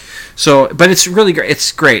 So, but it's really great.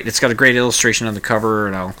 It's great. It's got a great illustration on the cover,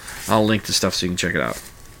 and I'll link to stuff so you can check it out.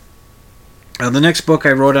 The next book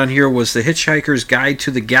I wrote on here was The Hitchhiker's Guide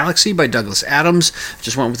to the Galaxy by Douglas Adams.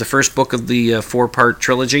 Just went with the first book of the 4-part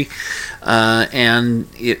trilogy, and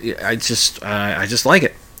I just like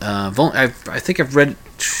it. I think I've read it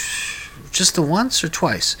just the once or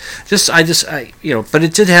twice. But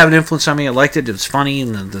it did have an influence on me. I liked it. It was funny,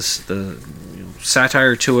 and the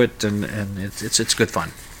satire to it, and it's good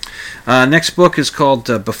fun. Next book is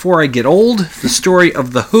called Before I Get Old: The Story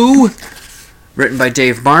of the Who, written by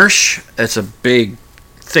Dave Marsh. It's a big,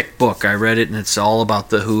 thick book. I read it, and it's all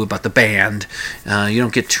about the Who, about the band. You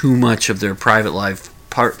don't get too much of their private life,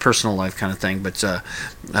 personal life kind of thing, but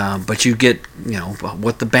you get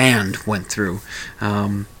what the band went through,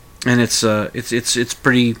 and it's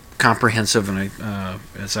pretty comprehensive. And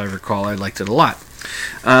as I recall, I liked it a lot.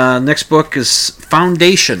 Next book is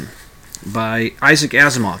Foundation by Isaac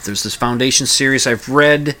Asimov. There's this Foundation series. I've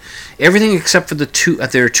read everything except for the two.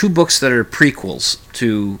 There are 2 books that are prequels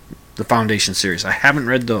to the Foundation series. I haven't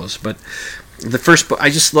read those, but the first book,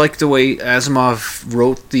 I just like the way Asimov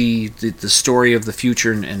wrote the story of the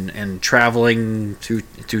future and traveling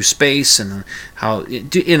through space, and how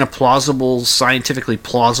in a plausible, scientifically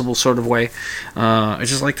plausible sort of way. I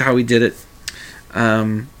just liked how he did it,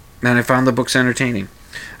 and I found the books entertaining.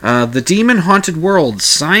 The Demon Haunted World,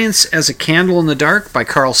 Science as a Candle in the Dark by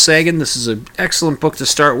Carl Sagan. This is an excellent book to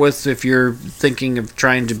start with if you're thinking of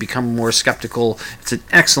trying to become more skeptical. It's an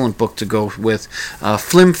excellent book to go with.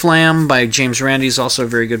 Flim Flam by James Randi is also a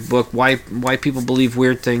very good book. Why People Believe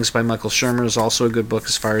Weird Things by Michael Shermer is also a good book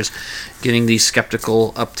as far as getting the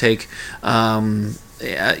skeptical uptake.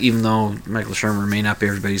 Even though Michael Shermer may not be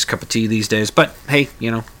everybody's cup of tea these days. But hey,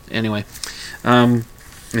 anyway.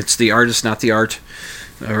 It's the artist, not the art.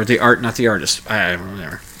 Or the art, not the artist. I don't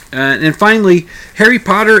know. And finally, Harry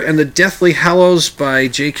Potter and the Deathly Hallows by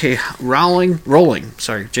J.K. Rowling.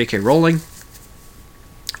 J.K. Rowling.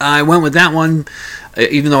 I went with that one,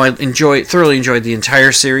 even though I thoroughly enjoyed the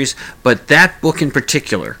entire series. But that book in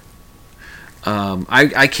particular,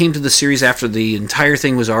 I came to the series after the entire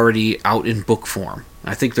thing was already out in book form.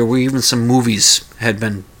 I think there were even some movies had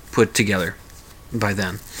been put together by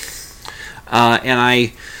then. And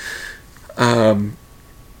I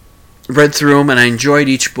read through them, and I enjoyed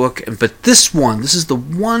each book. But this is the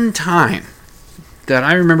one time that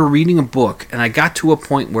I remember reading a book, and I got to a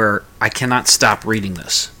point where I cannot stop reading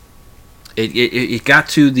this. It got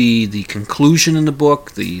to the conclusion in the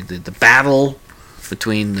book, the battle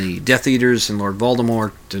between the Death Eaters and Lord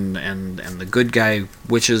Voldemort and the good guy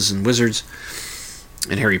witches and wizards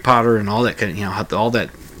and Harry Potter and all that kind of,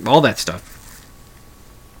 all that stuff.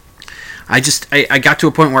 I got to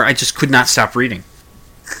a point where I just could not stop reading.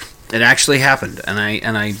 It actually happened, and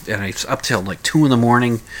I was up till like 2 a.m,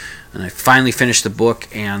 and I finally finished the book.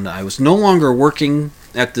 And I was no longer working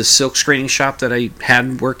at the silk screening shop that I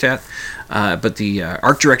had worked at, but the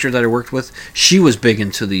art director that I worked with, she was big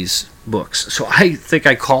into these books. So I think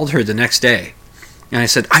I called her the next day, and I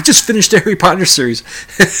said, I just finished the Harry Potter series.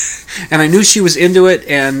 And I knew she was into it,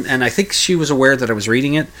 and I think she was aware that I was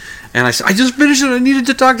reading it. And I said, I just finished it, I needed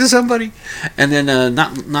to talk to somebody. And then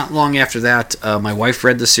not long after that, my wife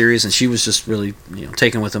read the series, and she was just really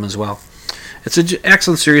taken with them as well. It's an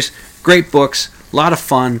excellent series, great books, a lot of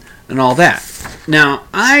fun, and all that. Now,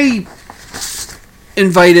 I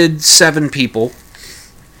invited 7 people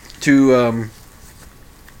to,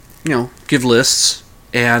 give lists,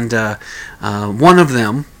 and one of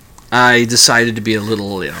them, I decided to be a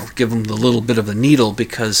little, give them the little bit of the needle,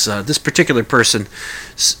 because this particular person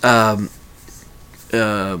does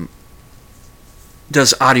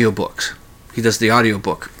audiobooks. He does the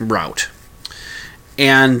audiobook route.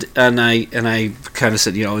 And I kind of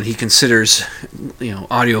said, and he considers,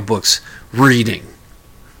 audiobooks reading.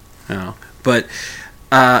 But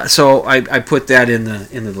so I put that in the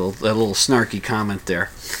little snarky comment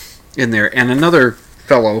in there. And another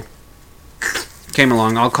fellow came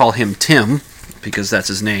along. I'll call him Tim because that's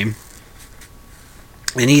his name.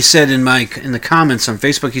 And he said in the comments on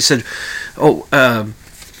Facebook, he said,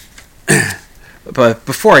 but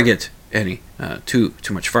before I get any too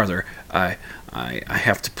much farther, I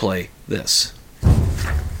have to play this.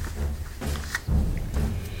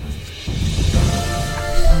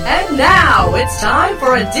 And now it's time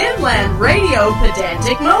for a Dimland Radio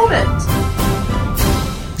pedantic moment.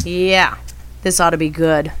 Yeah, this ought to be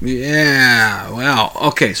good. Yeah, well,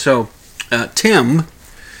 okay, so Tim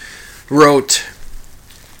wrote,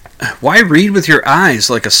 why read with your eyes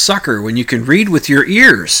like a sucker when you can read with your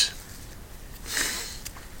ears?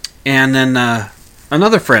 And then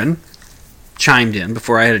another friend chimed in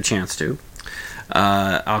before I had a chance to.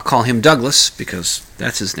 I'll call him Douglas because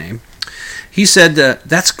that's his name. He said,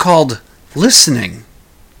 that's called listening.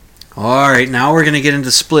 All right, now we're going to get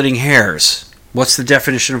into splitting hairs. What's the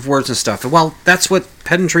definition of words and stuff? Well, that's what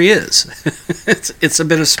pedantry is. It's a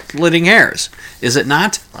bit of splitting hairs. Is it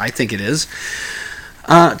not? I think it is.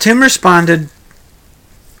 Tim responded,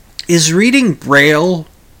 is reading Braille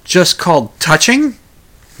just called touching?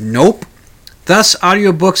 Nope. Thus,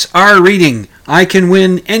 audiobooks are reading. I can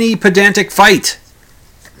win any pedantic fight.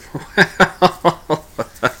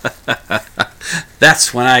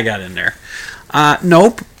 That's when I got in there.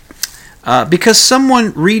 Nope. Because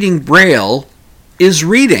someone reading Braille is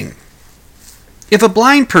reading. If a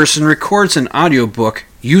blind person records an audiobook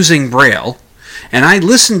using Braille, and I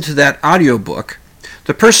listen to that audiobook,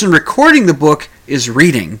 the person recording the book is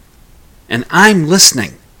reading, and I'm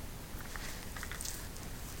listening.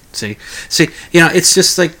 See, it's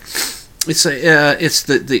just like it's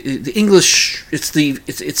the English.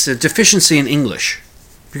 It's a deficiency in English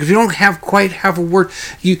because you don't quite have a word.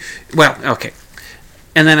 Okay.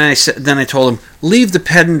 And then I told him, leave the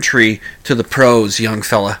pedantry to the pros, young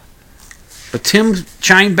fella. But Tim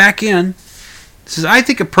chimed back in. Says, I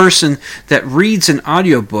think a person that reads an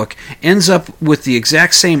audiobook ends up with the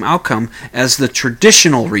exact same outcome as the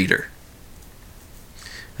traditional reader.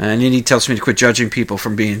 And then he tells me to quit judging people for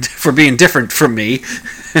being different from me.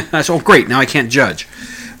 I said, "Oh, great! Now I can't judge."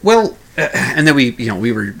 Well, and then we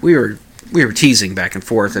were teasing back and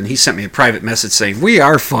forth, and he sent me a private message saying, "We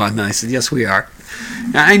are fun." And I said, "Yes, we are."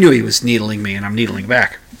 Now, I knew he was needling me, and I'm needling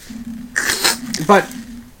back. But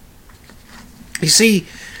you see,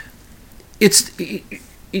 it's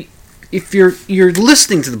if you're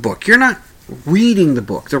listening to the book, you're not reading the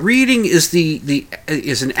book. The reading is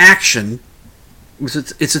is an action.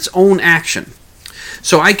 It's its own action.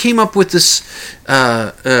 So I came up with this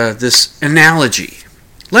this analogy.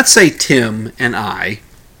 Let's say Tim and I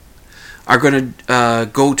are going to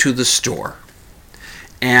go to the store,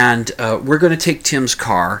 and we're going to take Tim's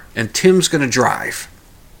car, and Tim's going to drive.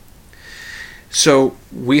 So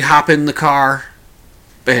we hop in the car,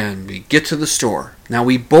 and we get to the store. Now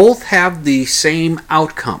we both have the same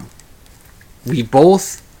outcome. We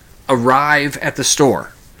both arrive at the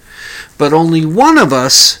store, but only one of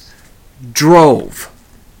us drove.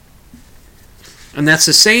 And that's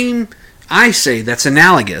the same, I say, that's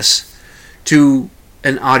analogous to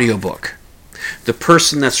an audiobook. The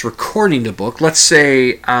person that's recording the book, let's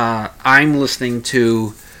say I'm listening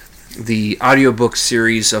to the audiobook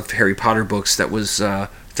series of Harry Potter books that was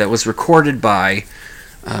recorded by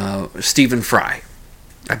Stephen Fry.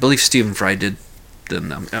 I believe Stephen Fry did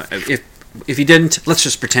them. If he didn't, let's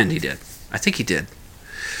just pretend he did. I think he did.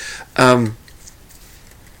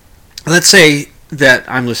 Let's say that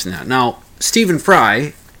I'm listening to that. Now, Stephen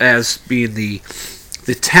Fry, as being the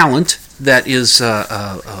talent that is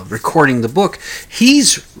recording the book,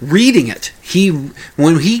 he's reading it.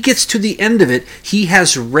 When he gets to the end of it, he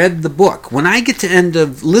has read the book. When I get to the end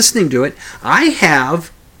of listening to it, I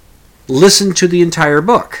have listened to the entire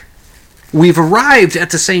book. We've arrived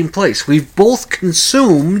at the same place. We've both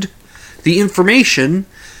consumed the information,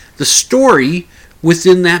 the story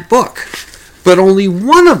within that book. But only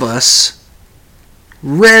one of us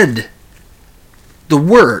read the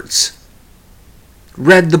words,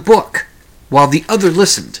 read the book, while the other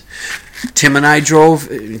listened. Tim and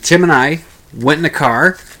I went in a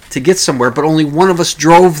car to get somewhere, but only one of us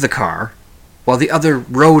drove the car, while the other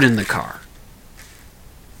rode in the car.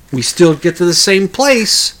 We still get to the same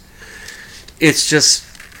place. It's just,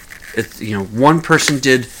 one person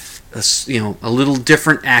did a little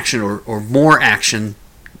different action or more action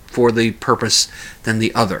for the purpose than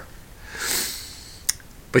the other.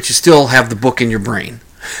 But you still have the book in your brain.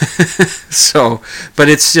 But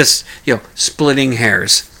it's just, splitting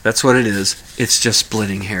hairs. That's what it is. It's just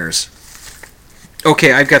splitting hairs.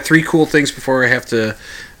 Okay, I've got 3 cool things before I have to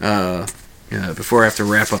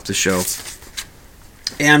wrap up the show.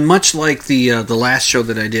 And much like the last show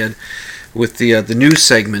that I did with the news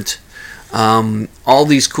segment, all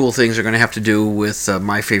these cool things are going to have to do with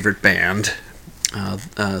my favorite band,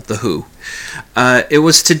 The Who. It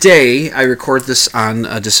was today. I record this on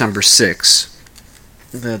December 6th,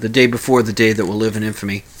 the day before the day that will live in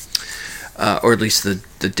infamy, or at least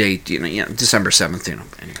the date. December 7th.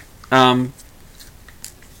 Anyway,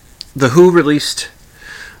 The Who released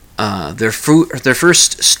their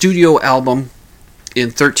first studio album in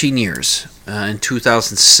 13 years. In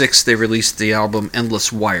 2006, they released the album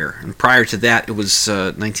Endless Wire. And prior to that, it was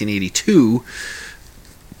 1982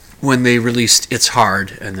 when they released It's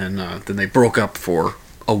Hard, and then they broke up for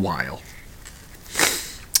a while.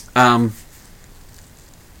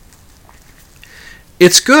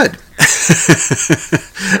 It's good.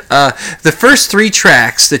 The first 3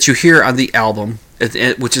 tracks that you hear on the album,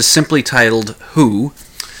 which is simply titled Who,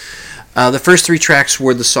 the first 3 tracks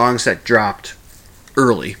were the songs that dropped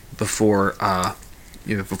early before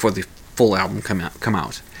the full album come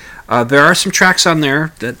out. There are some tracks on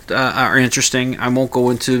there that are interesting. I won't go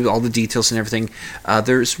into all the details and everything.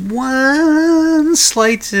 There's one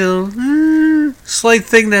slight thing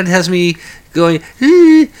that has me going,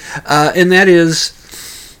 and that is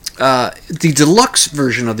the deluxe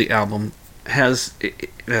version of the album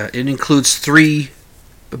it includes 3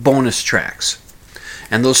 bonus tracks.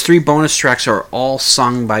 And those 3 bonus tracks are all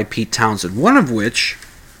sung by Pete Townshend. One of which,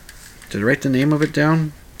 did I write the name of it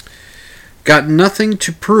down? Got Nothing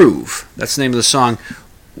to Prove. That's the name of the song.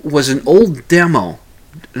 Was an old demo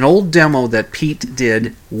that Pete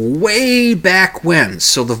did way back when.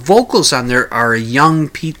 So the vocals on there are a young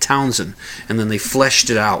Pete Townshend, and then they fleshed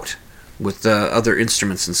it out with other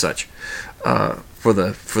instruments and such for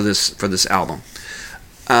this album.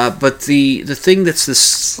 But the thing that's the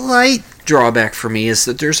slight drawback for me is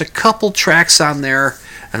that there's a couple tracks on there,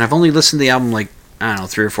 and I've only listened to the album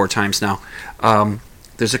 3 or 4 times now.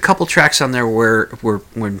 There's a couple tracks on there where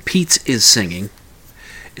when Pete is singing,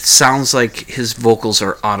 it sounds like his vocals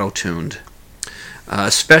are auto-tuned.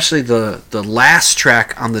 especially the last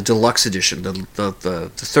track on the deluxe edition,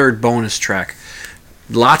 the third bonus track.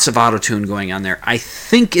 Lots of auto-tune going on there. I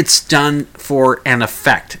think it's done for an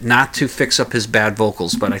effect, not to fix up his bad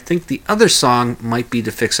vocals, but I think the other song might be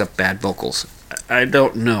to fix up bad vocals. I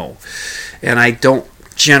don't know. And I don't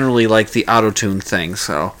generally like the auto-tune thing,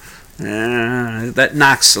 so that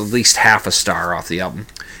knocks at least half a star off the album.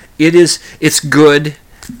 It's good.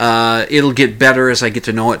 It'll get better as I get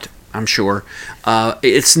to know it, I'm sure.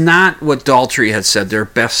 It's not what Daltrey had said, their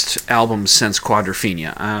best album since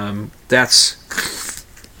Quadrophenia.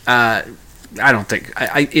 I don't think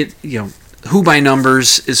Who by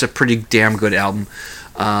Numbers is a pretty damn good album.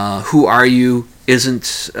 Who Are You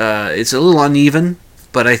isn't. It's a little uneven,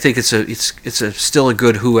 but I think it's still a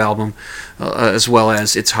good Who album, as well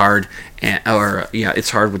as It's Hard, It's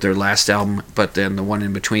Hard with their last album, but then the one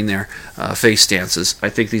in between there, Face Dances. I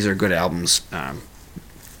think these are good albums.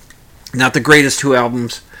 Not the greatest Who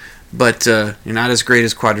albums, but not as great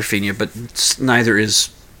as Quadrophenia, but neither is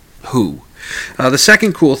Who. The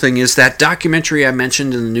second cool thing is that documentary I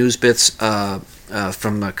mentioned in the news bits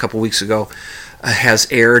from a couple weeks ago has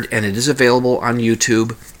aired, and it is available on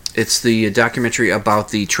YouTube. It's the documentary about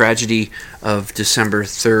the tragedy of December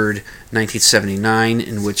 3rd, 1979,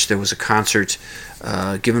 in which there was a concert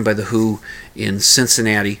given by The Who in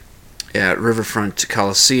Cincinnati at Riverfront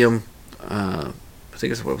Coliseum. I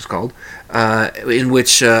think that's what it was called, in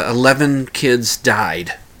which 11 kids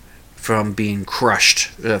died from being crushed.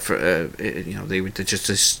 They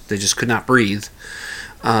just could not breathe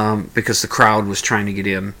because the crowd was trying to get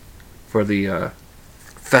in for the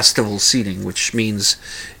festival seating, which means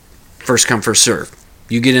first come, first serve.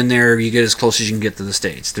 You get in there, you get as close as you can get to the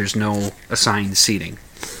stage. There's no assigned seating.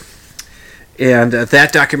 And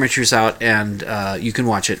that documentary is out, and you can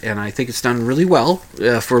watch it. And I think it's done really well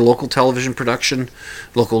for local television production.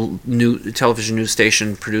 Local television news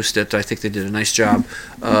station produced it. I think they did a nice job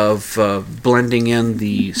of blending in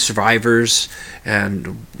the survivors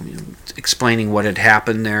and explaining what had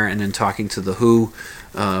happened there, and then talking to The Who,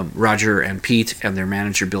 Roger and Pete, and their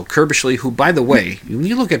manager Bill Kerbishley, who, by the way, when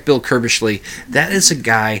you look at Bill Kerbishley, that is a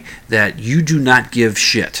guy that you do not give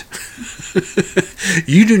shit.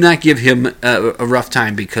 You do not give him a rough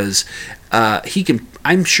time, because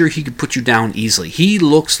I'm sure he could put you down easily. He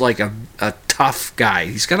looks like a tough guy.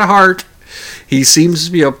 He's got a heart. He seems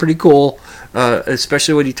pretty cool,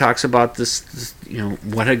 especially when he talks about this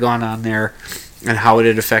what had gone on there and how it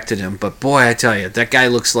had affected him. But boy, I tell you, that guy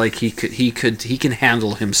looks like he can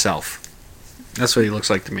handle himself. That's what he looks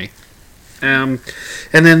like to me. And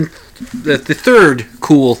then the third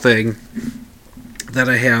cool thing that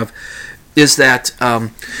I have is that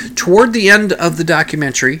toward the end of the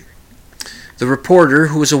documentary, the reporter,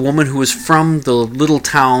 who was a woman who was from the little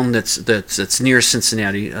town that's near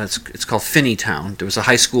Cincinnati, it's called Finneytown. There was a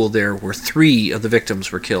high school there where 3 of the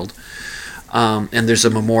victims were killed. And there's a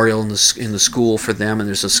memorial in the school for them, and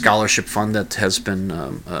there's a scholarship fund that has been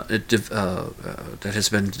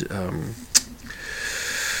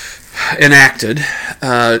enacted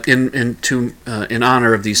in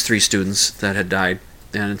honor of these 3 students that had died.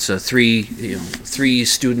 And it's 3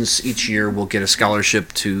 students each year will get a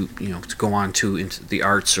scholarship to go on into the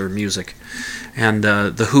arts or music. And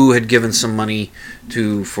the Who had given some money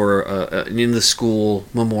for an in the school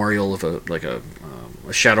memorial of a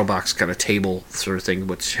shadow box kind of table sort of thing,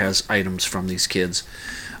 which has items from these kids,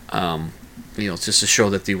 just to show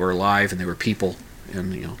that they were alive and they were people.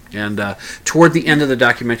 And toward the end of the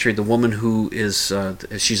documentary, the woman who is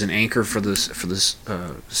she's an anchor for this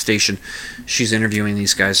station, she's interviewing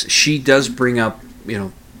these guys. She does bring up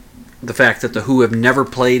the fact that the Who have never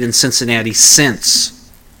played in Cincinnati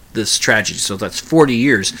since this tragedy. So that's 40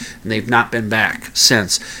 years, and they've not been back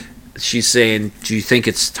since. She's saying, "Do you think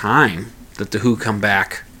it's time that the Who come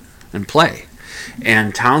back and play?"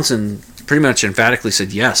 And Townsend pretty much emphatically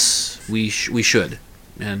said, "Yes, we should."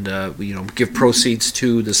 And give proceeds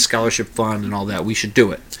to the scholarship fund and all that. We should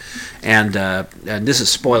do it. And this is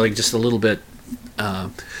spoiling just a little bit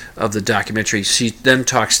of the documentary. She then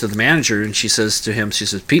talks to the manager, and she says to him,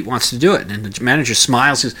 "Pete wants to do it." And the manager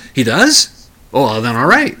smiles. Says, "He does? Oh, well, then all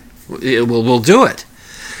right. We'll do it."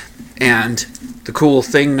 And the cool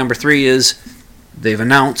thing, number 3, is they've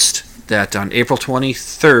announced that on April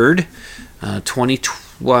 23rd,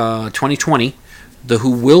 2020, the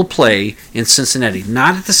Who will play in Cincinnati.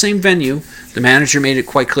 Not at the same venue. The manager made it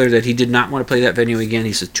quite clear that he did not want to play that venue again.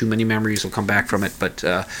 He said too many memories will come back from it. But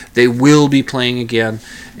they will be playing again,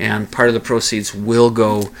 and part of the proceeds will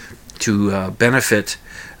go to benefit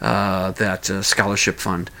that scholarship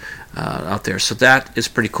fund out there. So that is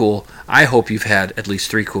pretty cool. I hope you've had at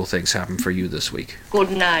least 3 cool things happen for you this week.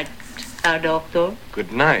 Good night. Herr Doktor.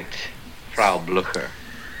 Good night, Frau Blucher.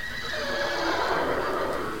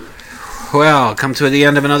 Well, come to the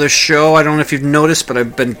end of another show. I don't know if you've noticed, but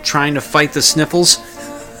I've been trying to fight the sniffles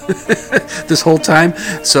this whole time,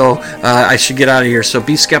 so I should get out of here. So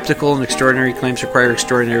be skeptical, and extraordinary claims require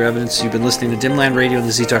extraordinary evidence. You've been listening to Dimland Radio on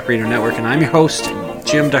the Z-Talk Radio Network, and I'm your host,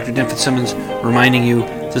 Jim, Dr. Dim Fitzsimmons, reminding you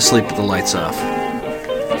to sleep with the lights off.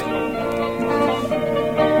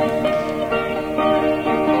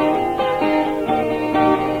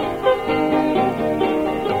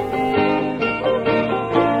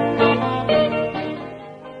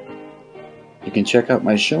 You can check out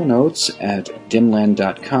my show notes at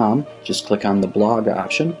dimland.com. Just click on the blog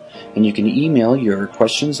option, and you can email your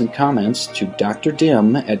questions and comments to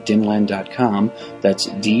drdim@dimland.com. That's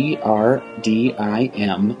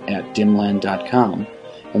drdim@dimland.com.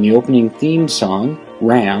 And the opening theme song,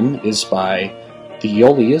 Ram, is by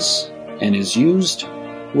Theolius and is used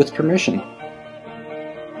with permission.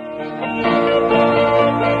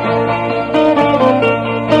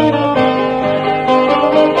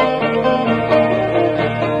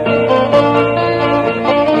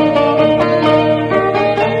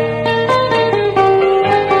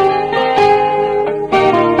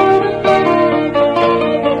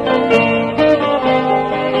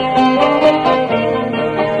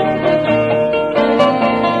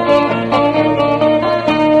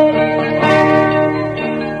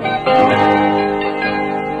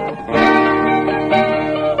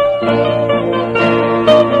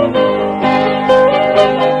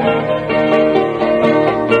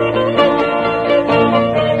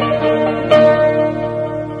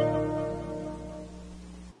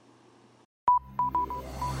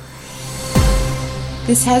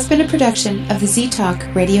 This has been a production of the Z-Talk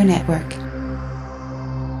Radio Network.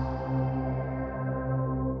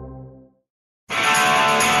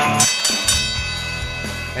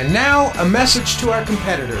 And now, a message to our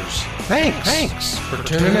competitors. Thanks for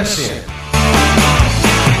tuning us in.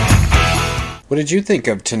 What did you think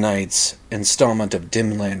of tonight's installment of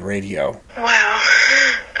Dimland Radio?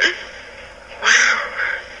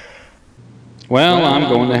 Well, I'm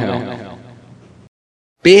going to hell.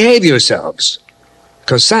 Behave yourselves,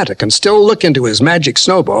 because Santa can still look into his magic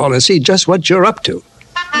snowball and see just what you're up to.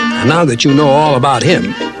 And now that you know all about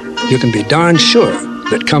him, you can be darn sure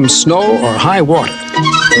that come snow or high water,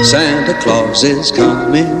 Santa Claus is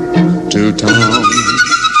coming to town.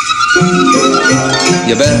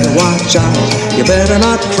 You better watch out, you better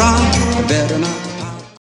not cry, you better not